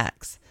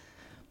attacks.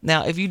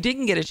 Now, if you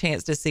didn't get a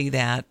chance to see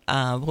that,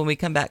 when we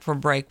come back from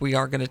break, we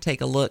are going to take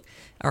a look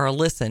or a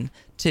listen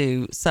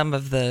to some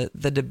of the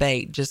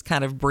debate, just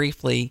kind of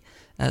briefly,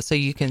 so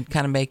you can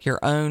kind of make your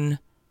own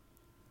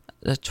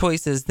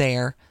choices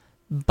there,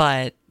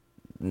 but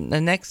the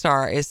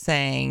Nexstar is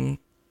saying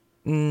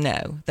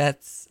no,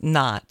 that's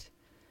not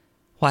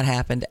what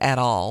happened at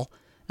all.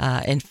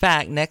 In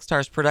fact,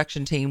 Nexstar's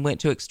production team went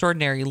to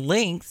extraordinary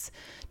lengths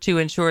to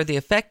ensure the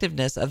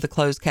effectiveness of the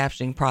closed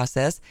captioning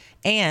process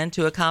and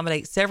to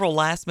accommodate several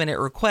last-minute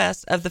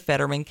requests of the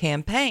Fetterman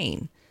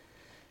campaign.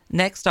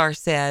 Nexstar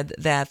said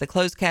that the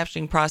closed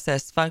captioning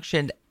process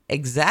functioned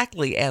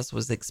exactly as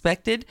was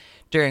expected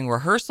during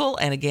rehearsal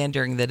and again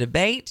during the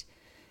debate,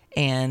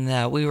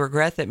 and we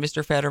regret that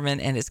Mr.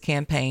 Fetterman and his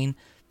campaign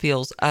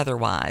feels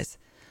otherwise.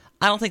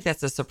 I don't think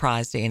that's a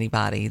surprise to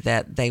anybody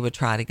that they would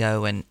try to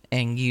go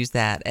and use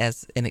that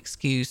as an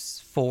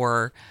excuse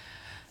for.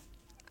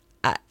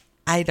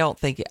 I don't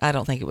think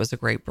it was a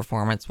great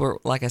performance. We're,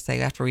 like I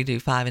say, after we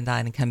do 5 and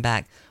Dine and come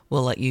back,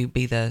 we'll let you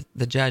be the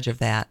judge of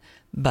that.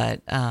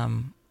 But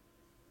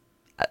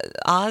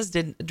Oz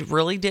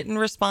didn't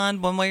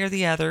respond one way or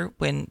the other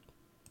when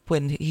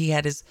he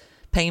had his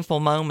painful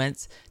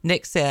moments.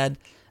 Nick said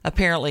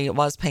apparently it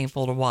was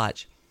painful to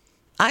watch.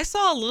 I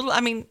saw a little.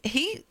 I mean,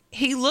 he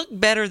looked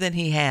better than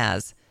he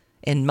has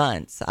in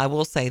months. I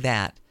will say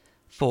that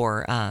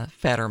for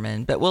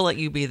Fetterman. But we'll let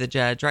you be the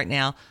judge. Right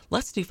now,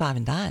 let's do 5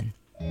 and Dine.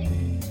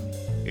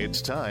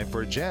 It's time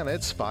for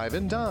Janet's 5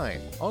 and Dine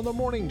on the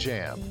Morning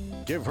Jam.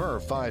 Give her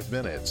 5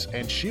 minutes,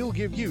 and she'll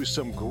give you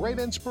some great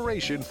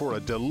inspiration for a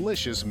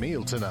delicious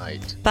meal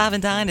tonight. 5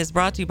 and Dine is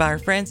brought to you by our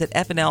friends at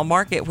F&L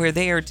Market, where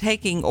they are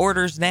taking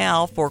orders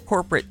now for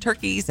corporate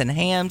turkeys and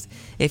hams.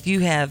 If you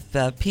have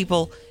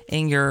people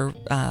in your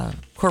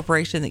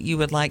corporation that you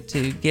would like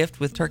to gift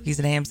with turkeys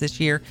and hams this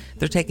year,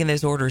 they're taking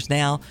those orders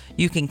now.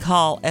 You can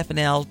call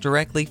F&L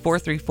directly,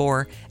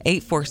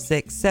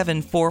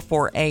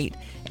 434-846-7448,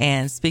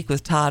 and speak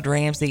with Todd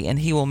Ramsey, and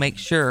he will make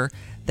sure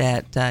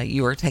that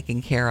you are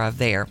taken care of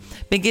there.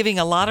 Been giving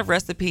a lot of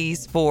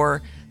recipes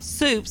for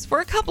soups for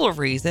a couple of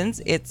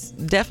reasons. It's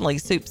definitely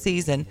soup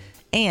season,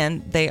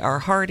 and they are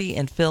hearty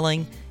and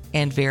filling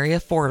and very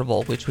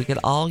affordable, which we could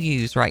all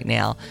use right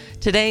now.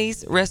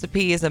 Today's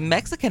recipe is a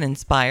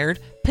Mexican-inspired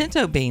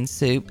pinto bean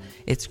soup.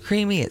 It's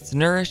creamy, it's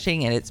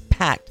nourishing, and it's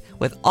packed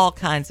with all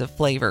kinds of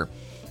flavor.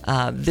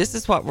 This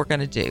is what we're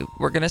going to do.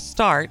 We're going to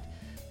start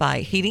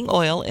by heating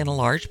oil in a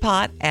large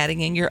pot,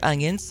 adding in your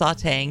onions,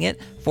 sautéing it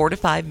 4 to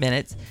 5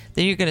 minutes.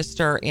 Then you're going to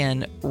stir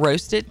in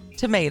roasted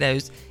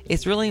tomatoes.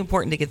 It's really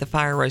important to get the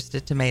fire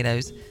roasted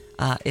tomatoes,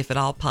 if at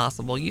all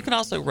possible. You can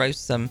also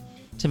roast some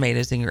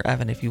tomatoes in your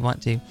oven if you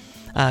want to.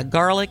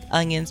 Garlic,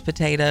 onions,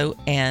 potato,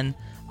 and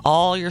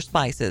all your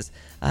spices.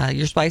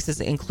 Your spices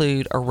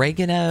include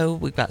oregano.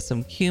 We've got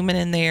some cumin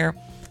in there,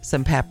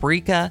 some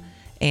paprika,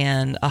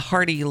 and a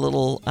hearty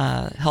little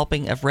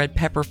helping of red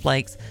pepper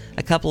flakes,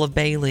 a couple of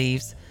bay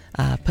leaves.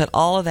 Put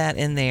all of that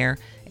in there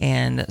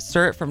and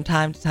stir it from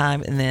time to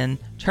time, and then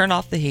turn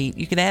off the heat.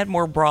 You can add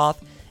more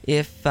broth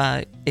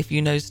if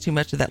you notice too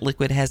much of that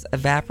liquid has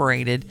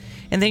evaporated.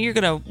 And then you're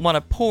going to want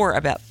to pour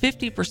about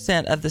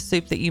 50% of the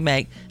soup that you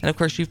make. And of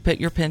course, you've put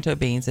your pinto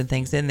beans and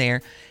things in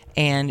there.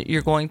 And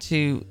you're going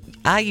to,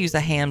 I use a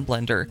hand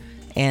blender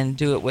and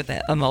do it with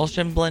an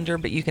emulsion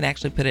blender, but you can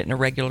actually put it in a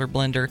regular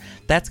blender.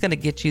 That's going to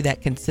get you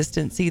that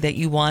consistency that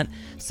you want.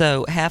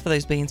 So half of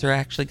those beans are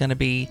actually going to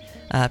be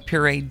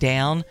pureed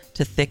down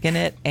to thicken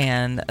it,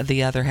 and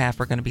the other half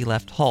are going to be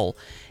left whole.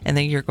 And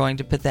then you're going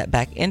to put that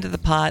back into the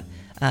pot,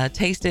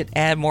 taste it,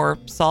 add more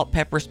salt,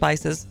 pepper,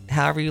 spices,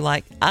 however you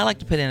like. I like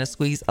to put in a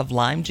squeeze of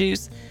lime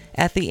juice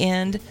at the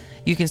end.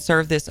 You can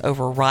serve this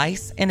over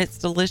rice, and it's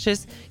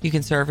delicious. You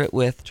can serve it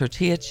with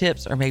tortilla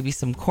chips or maybe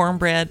some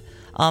cornbread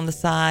on the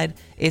side.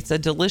 It's a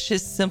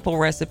delicious, simple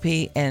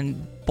recipe,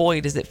 and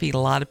boy, does it feed a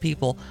lot of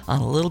people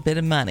on a little bit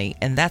of money,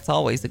 and that's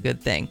always a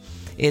good thing.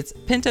 It's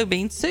pinto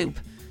bean soup.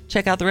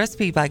 Check out the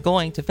recipe by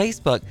going to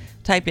Facebook.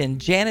 Type in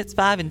Janet's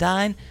 5 and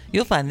Dine.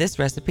 You'll find this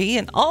recipe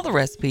and all the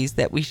recipes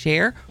that we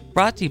share,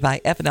 brought to you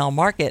by F&L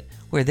Market,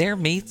 where their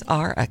meats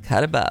are a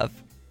cut above.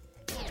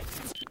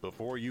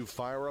 Before you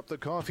fire up the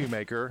coffee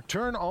maker,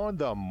 turn on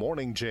the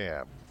Morning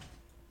Jam.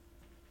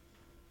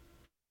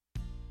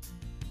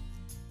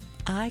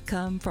 I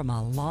come from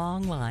a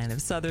long line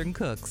of Southern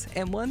cooks,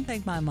 and one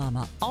thing my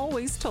mama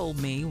always told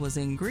me was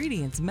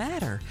ingredients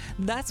matter.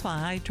 That's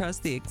why I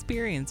trust the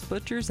experienced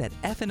butchers at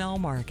F&L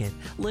Market,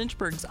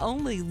 Lynchburg's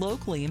only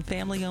locally and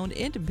family-owned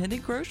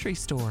independent grocery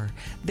store.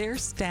 Their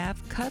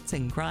staff cuts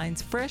and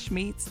grinds fresh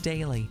meats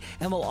daily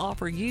and will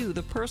offer you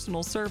the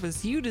personal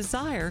service you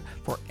desire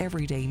for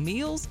everyday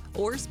meals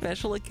or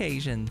special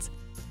occasions.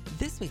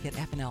 This week at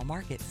F&L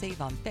Market,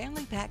 save on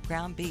family pack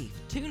ground beef,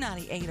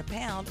 $2.98 a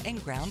pound,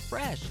 and ground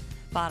fresh.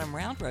 Bottom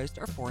round roast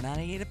are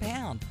 $4.98 a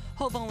pound.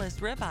 Whole boneless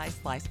ribeye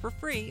sliced for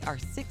free are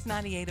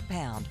 $6.98 a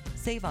pound.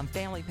 Save on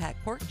family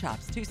pack pork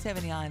chops,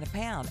 $2.79 a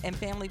pound, and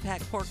family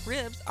pack pork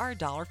ribs are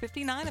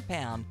 $1.59 a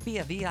pound. Be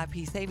a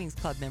VIP Savings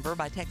Club member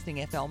by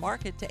texting FL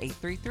Market to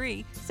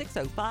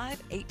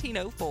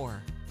 833-605-1804.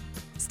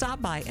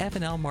 Stop by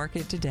F&L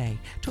Market today,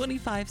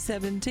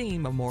 2517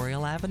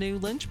 Memorial Avenue,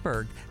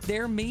 Lynchburg.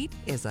 Their meat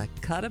is a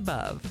cut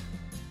above.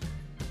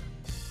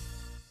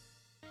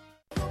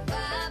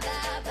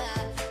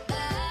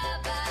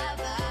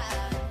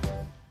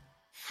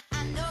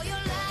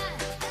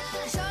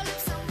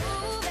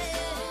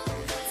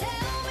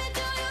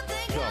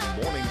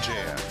 Morning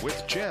Jam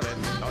with Janet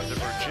on the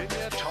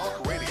Virginia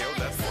Talk Radio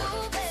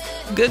Network.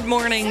 Good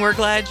morning. We're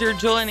glad you're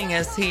joining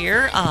us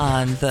here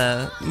on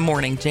the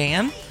Morning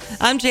Jam.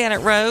 I'm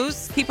Janet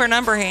Rose. Keep our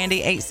number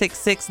handy,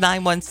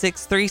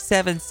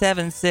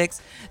 866-916-3776.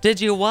 Did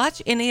you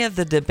watch any of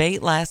the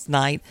debate last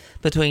night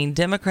between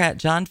Democrat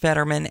John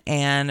Fetterman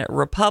and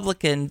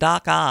Republican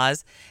Doc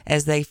Oz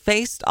as they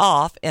faced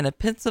off in a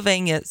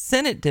Pennsylvania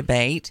Senate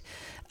debate?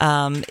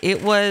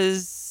 It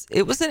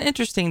was an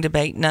interesting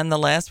debate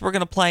nonetheless. We're going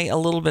to play a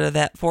little bit of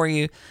that for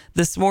you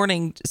this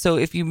morning. So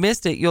if you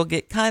missed it, you'll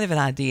get kind of an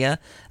idea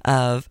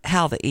of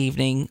how the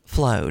evening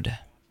flowed.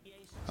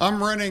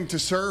 I'm running to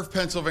serve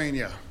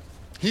Pennsylvania.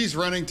 He's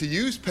running to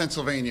use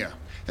Pennsylvania.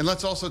 And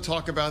let's also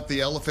talk about the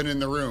elephant in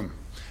the room.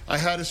 I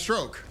had a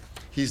stroke.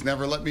 He's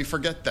never let me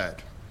forget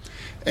that.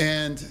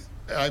 And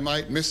I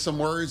might miss some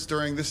words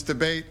during this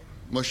debate,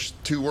 mush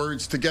two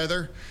words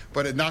together,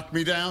 but it knocked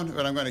me down,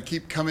 but I'm going to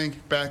keep coming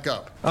back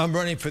up. I'm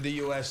running for the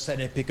U.S.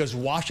 Senate because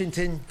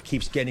Washington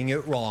keeps getting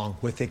it wrong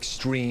with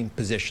extreme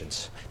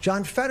positions.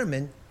 John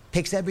Fetterman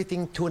takes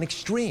everything to an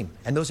extreme,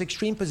 and those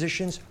extreme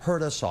positions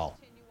hurt us all.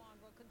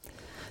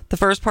 The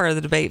first part of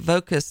the debate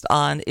focused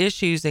on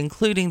issues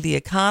including the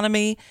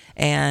economy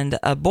and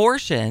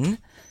abortion,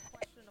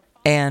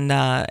 and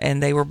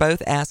they were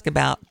both asked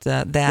about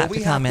that what we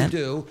to comment. have to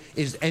do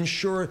is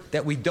ensure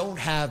that we don't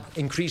have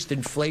increased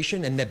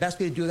inflation, and the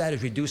best way to do that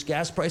is reduce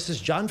gas prices.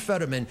 John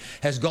Fetterman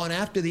has gone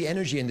after the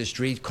energy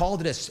industry,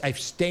 called it a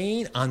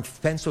stain on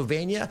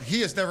Pennsylvania. He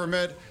has never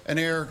met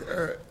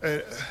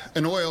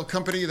an oil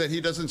company that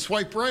he doesn't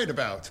swipe right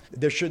about.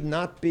 There should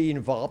not be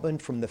involvement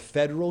from the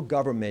federal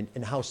government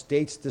in how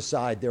states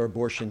decide their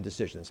abortion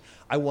decisions.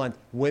 I want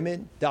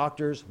women,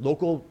 doctors,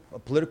 local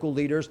political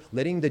leaders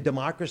letting the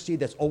democracy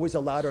that's always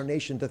allowed our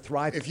nation to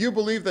thrive. If you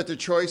believe that the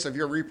choice of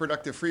your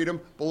reproductive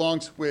freedom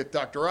belongs with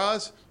Dr.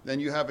 Oz, then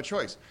you have a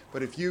choice.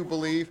 But if you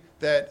believe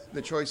that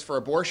the choice for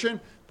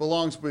abortion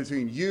belongs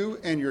between you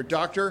and your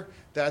doctor,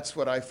 that's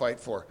what I fight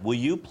for. Will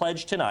you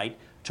pledge tonight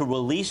to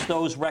release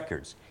those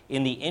records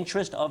in the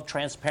interest of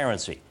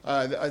transparency?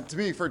 To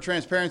me, for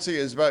transparency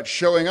is about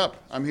showing up.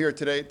 I'm here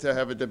today to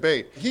have a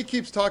debate. He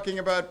keeps talking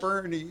about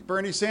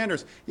Bernie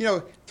Sanders. You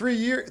know, 3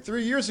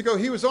 years ago,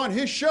 he was on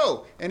his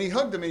show and he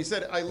hugged him and he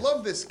said, "I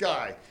love this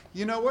guy."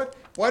 You know what?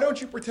 Why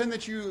don't you pretend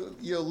that you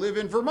live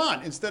in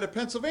Vermont instead of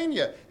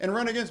Pennsylvania and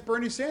run against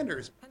Bernie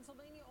Sanders?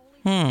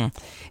 In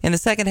the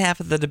second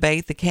half of the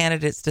debate, the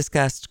candidates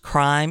discussed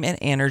crime and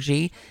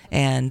energy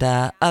and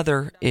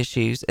other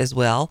issues as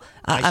well.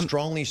 I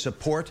strongly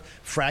support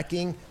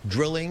fracking,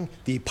 drilling,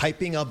 the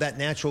piping of that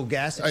natural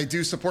gas. I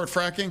do support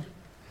fracking,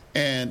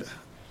 and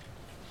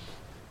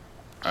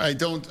I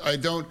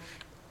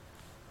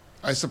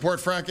support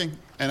fracking,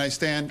 and I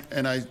stand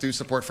and I do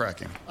support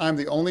fracking. I'm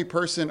the only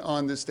person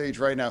on this stage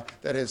right now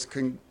that was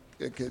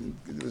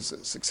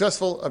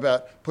successful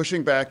about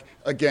pushing back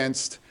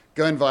against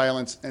gun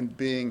violence and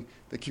being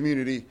the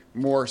community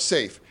more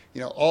safe.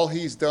 You know, all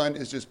he's done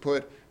is just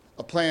put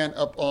a plan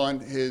up on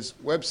his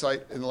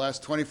website in the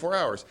last 24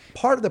 hours.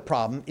 Part of the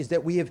problem is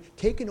that we have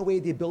taken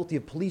away the ability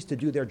of police to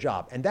do their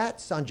job, and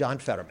that's on John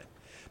Fetterman.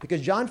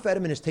 Because John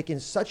Fetterman has taken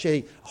such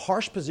a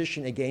harsh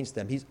position against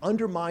them. He's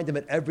undermined them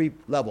at every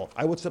level.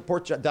 I would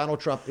support Donald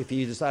Trump if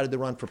he decided to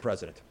run for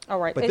president. All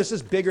right. But this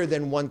is bigger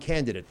than one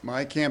candidate.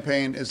 My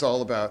campaign is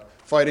all about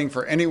fighting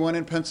for anyone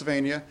in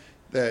Pennsylvania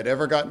that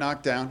ever got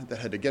knocked down, that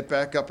had to get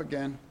back up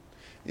again.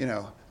 You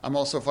know, I'm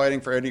also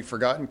fighting for any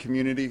forgotten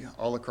community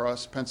all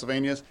across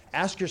Pennsylvania.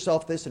 Ask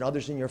yourself this and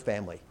others in your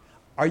family.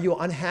 Are you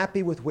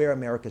unhappy with where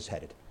America's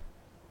headed?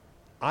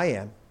 I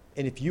am.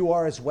 And if you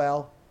are as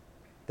well,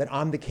 then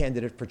I'm the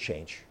candidate for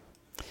change.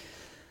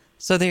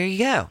 So there you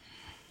go.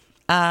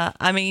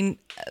 I mean,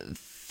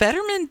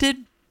 Fetterman did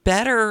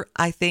better,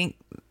 I think,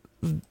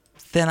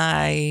 than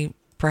I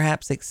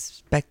perhaps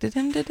expected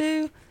him to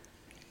do.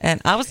 And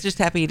I was just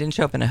happy he didn't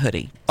show up in a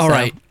hoodie. All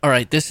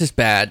right. This is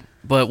bad.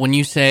 But when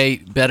you say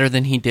better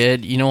than he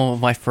did, you know what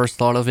my first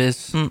thought of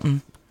is?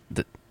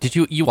 Did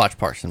you watch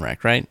Parks and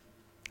Rec, right?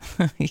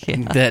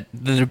 Yeah.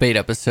 The debate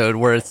episode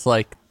where it's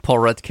like Paul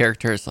Rudd's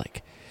character is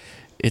like,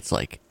 it's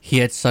like he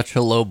had such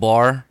a low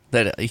bar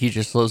that he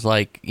just was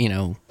like, you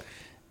know,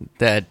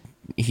 that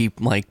he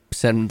like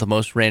said the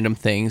most random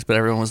things, but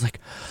everyone was like,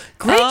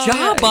 "Great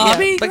job,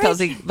 Bobby!"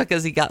 Yeah,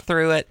 because he got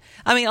through it.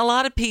 I mean, a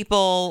lot of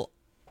people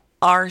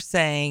are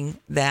saying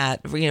that,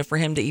 you know, for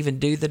him to even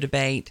do the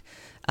debate,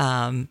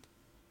 we're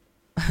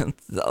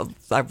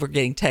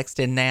getting text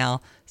in now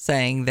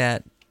saying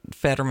that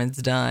Fetterman's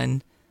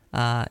done.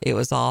 It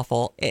was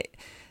awful.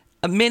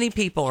 Many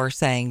people are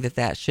saying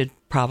that should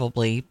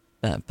probably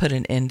put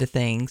an end to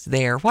things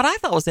there. What I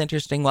thought was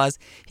interesting was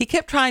he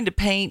kept trying to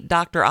paint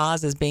Dr.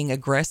 Oz as being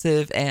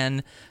aggressive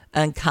and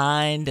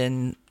unkind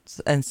and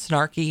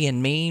snarky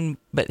and mean,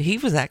 but he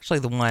was actually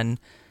the one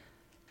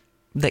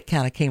that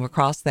kind of came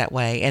across that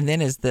way. And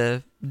then as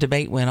the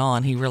debate went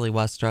on, he really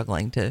was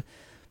struggling to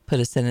put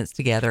a sentence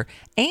together.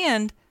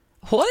 And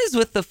what is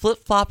with the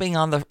flip-flopping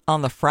on the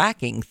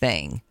fracking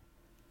thing?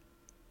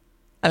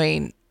 I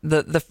mean,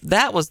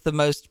 that was the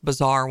most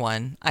bizarre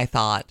one, I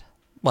thought.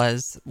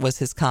 was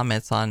his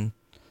comments on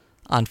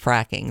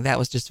fracking. That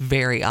was just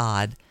very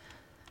odd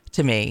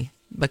to me,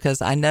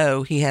 because I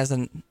know he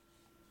hasn't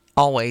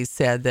always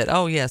said that,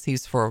 oh yes,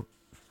 he's for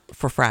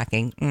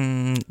fracking.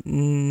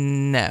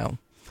 No.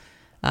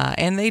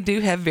 And they do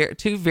have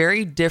two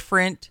very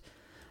different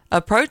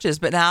approaches.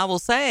 But now I will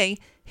say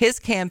his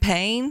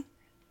campaign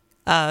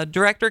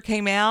director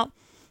came out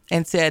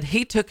and said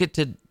he took it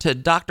to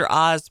Dr.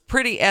 Oz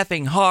pretty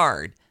effing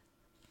hard.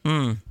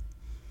 All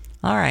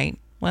right.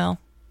 Well,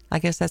 I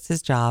guess that's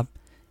his job,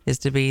 is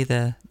to be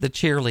the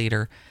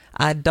cheerleader.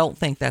 I don't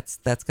think that's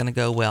going to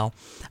go well.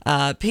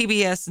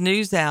 PBS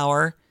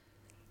NewsHour,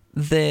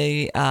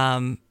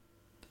 the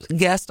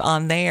guest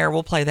on there,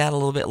 we'll play that a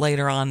little bit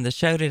later on in the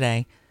show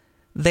today.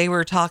 They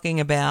were talking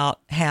about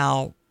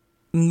how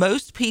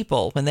most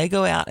people, when they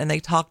go out and they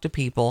talk to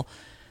people,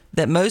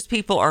 that most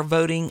people are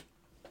voting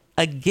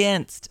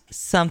against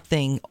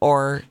something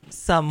or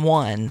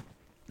someone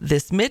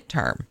this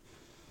midterm.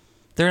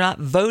 They're not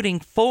voting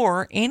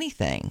for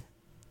anything.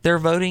 They're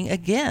voting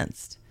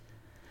against.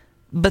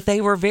 But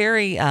they were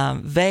very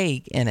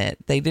vague in it.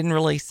 They didn't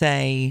really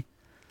say,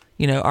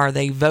 are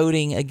they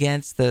voting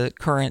against the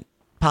current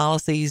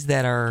policies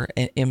that are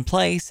in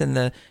place and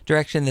the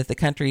direction that the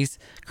country's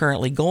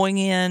currently going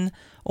in?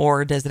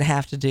 Or does it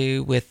have to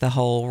do with the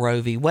whole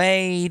Roe v.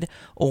 Wade?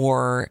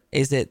 Or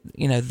is it,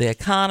 the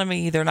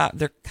economy?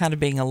 They're kind of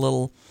being a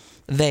little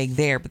vague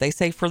there. But they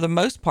say for the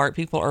most part,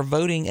 people are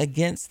voting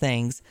against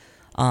things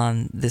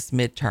on this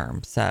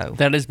midterm. So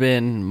that has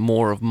been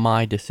more of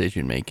my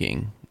decision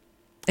making.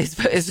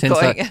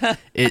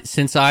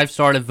 Since I've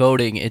started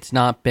voting, it's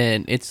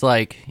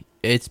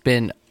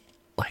been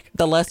like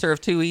the lesser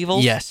of two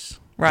evils. Yes,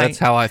 right. That's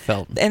how I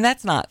felt, and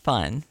that's not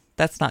fun.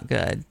 That's not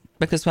good.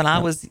 Because when I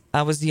was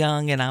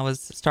young and I was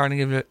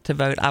starting to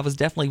vote, I was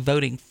definitely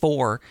voting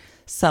for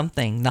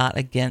something, not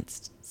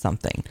against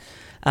something.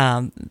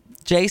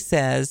 Jay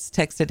says,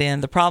 texted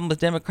in, the problem with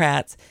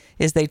Democrats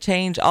is they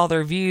change all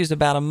their views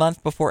about a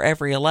month before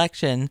every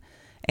election,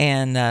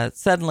 and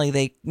suddenly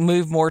they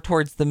move more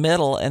towards the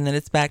middle, and then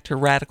it's back to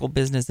radical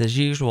business as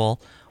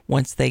usual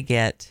once they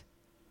get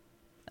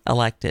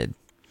elected.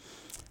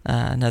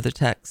 Another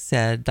text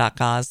said,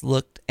 Doc Oz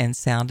looked and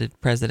sounded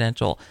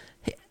presidential.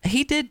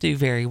 He did do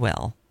very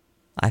well,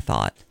 I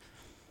thought.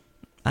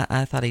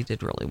 I thought he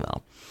did really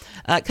well.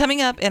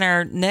 Coming up in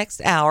our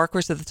next hour, of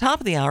course, at the top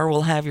of the hour,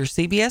 we'll have your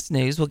CBS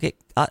News. We'll get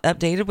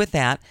updated with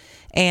that.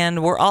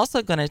 And we're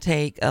also going to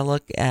take a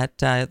look at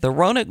the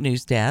Roanoke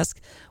News Desk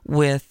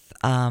with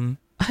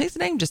his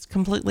name just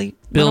completely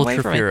Bill went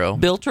away from Trefiro. me.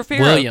 Bill Trefiro.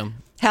 William.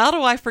 How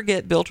do I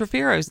forget Bill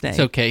Trefiro's name? It's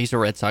okay. He's a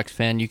Red Sox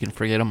fan. You can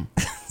forget him.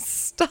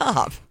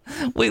 Stop.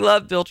 We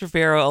love Bill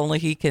Trefiro, only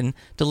he can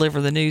deliver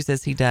the news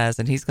as he does,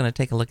 and he's going to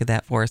take a look at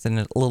that for us in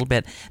a little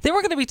bit. Then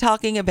we're going to be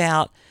talking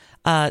about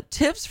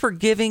tips for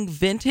giving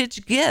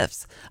vintage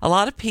gifts. A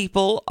lot of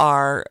people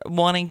are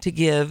wanting to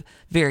give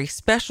very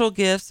special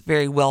gifts,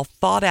 very well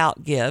thought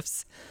out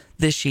gifts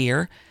this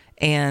year,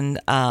 and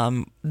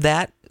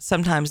that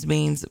sometimes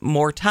means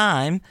more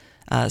time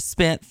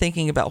spent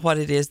thinking about what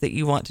it is that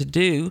you want to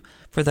do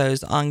for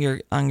those on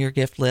your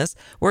gift list.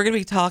 We're going to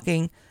be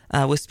talking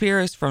with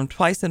Spiros from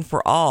Twice and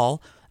For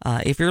All.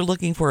 If you're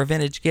looking for a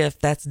vintage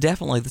gift, that's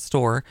definitely the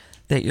store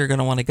that you're going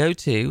to want to go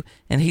to.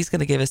 And he's going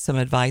to give us some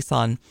advice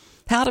on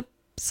how to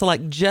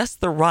select just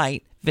the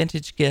right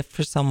vintage gift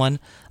for someone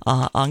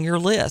on your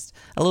list.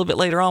 A little bit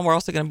later on, we're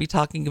also going to be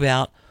talking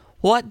about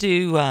what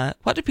do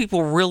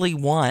people really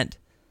want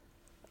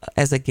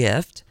as a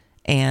gift,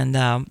 and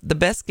the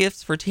best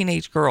gifts for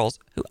teenage girls,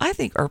 who I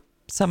think are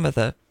some of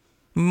the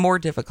more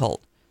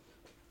difficult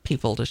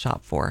people to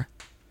shop for.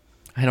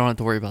 I don't have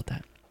to worry about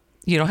that.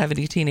 You don't have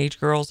any teenage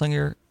girls on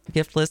your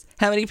gift list?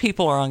 How many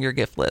people are on your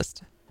gift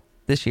list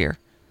this year?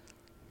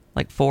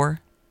 Like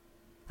 4?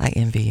 I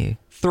envy you.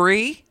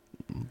 3?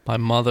 My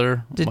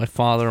mother, my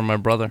father, and my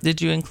brother.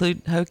 Did you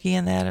include Hokie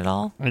in that at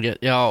all? I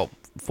get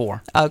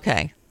 4.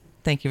 Okay.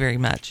 Thank you very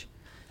much.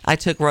 I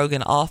took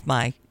Rogan off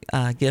my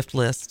gift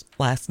list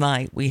last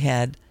night. We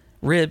had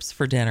ribs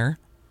for dinner.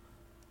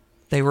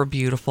 They were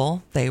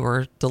beautiful. They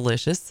were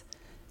delicious.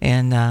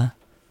 And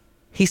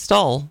he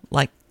stole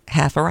like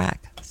half a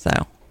rack. So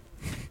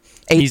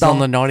he's on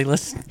the naughty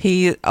list.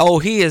 He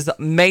is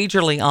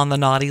majorly on the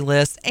naughty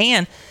list,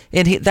 and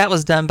that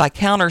was done by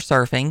counter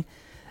surfing.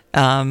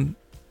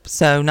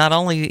 So not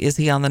only is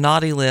he on the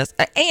naughty list,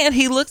 and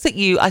he looks at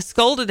you. I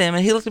scolded him,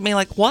 and he looked at me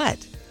like,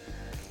 "What?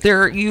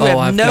 You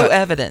have no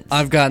evidence."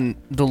 I've gotten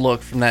the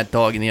look from that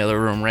dog in the other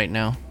room right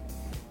now.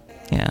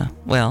 Yeah.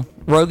 Well,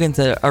 Rogan's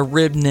a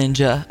rib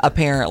ninja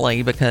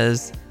apparently,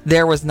 because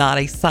there was not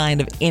a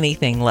sign of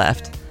anything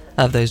left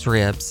of those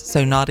ribs.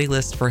 So naughty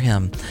list for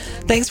him.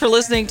 Thanks for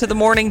listening to the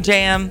Morning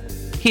Jam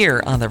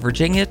here on the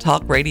Virginia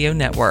Talk Radio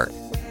Network.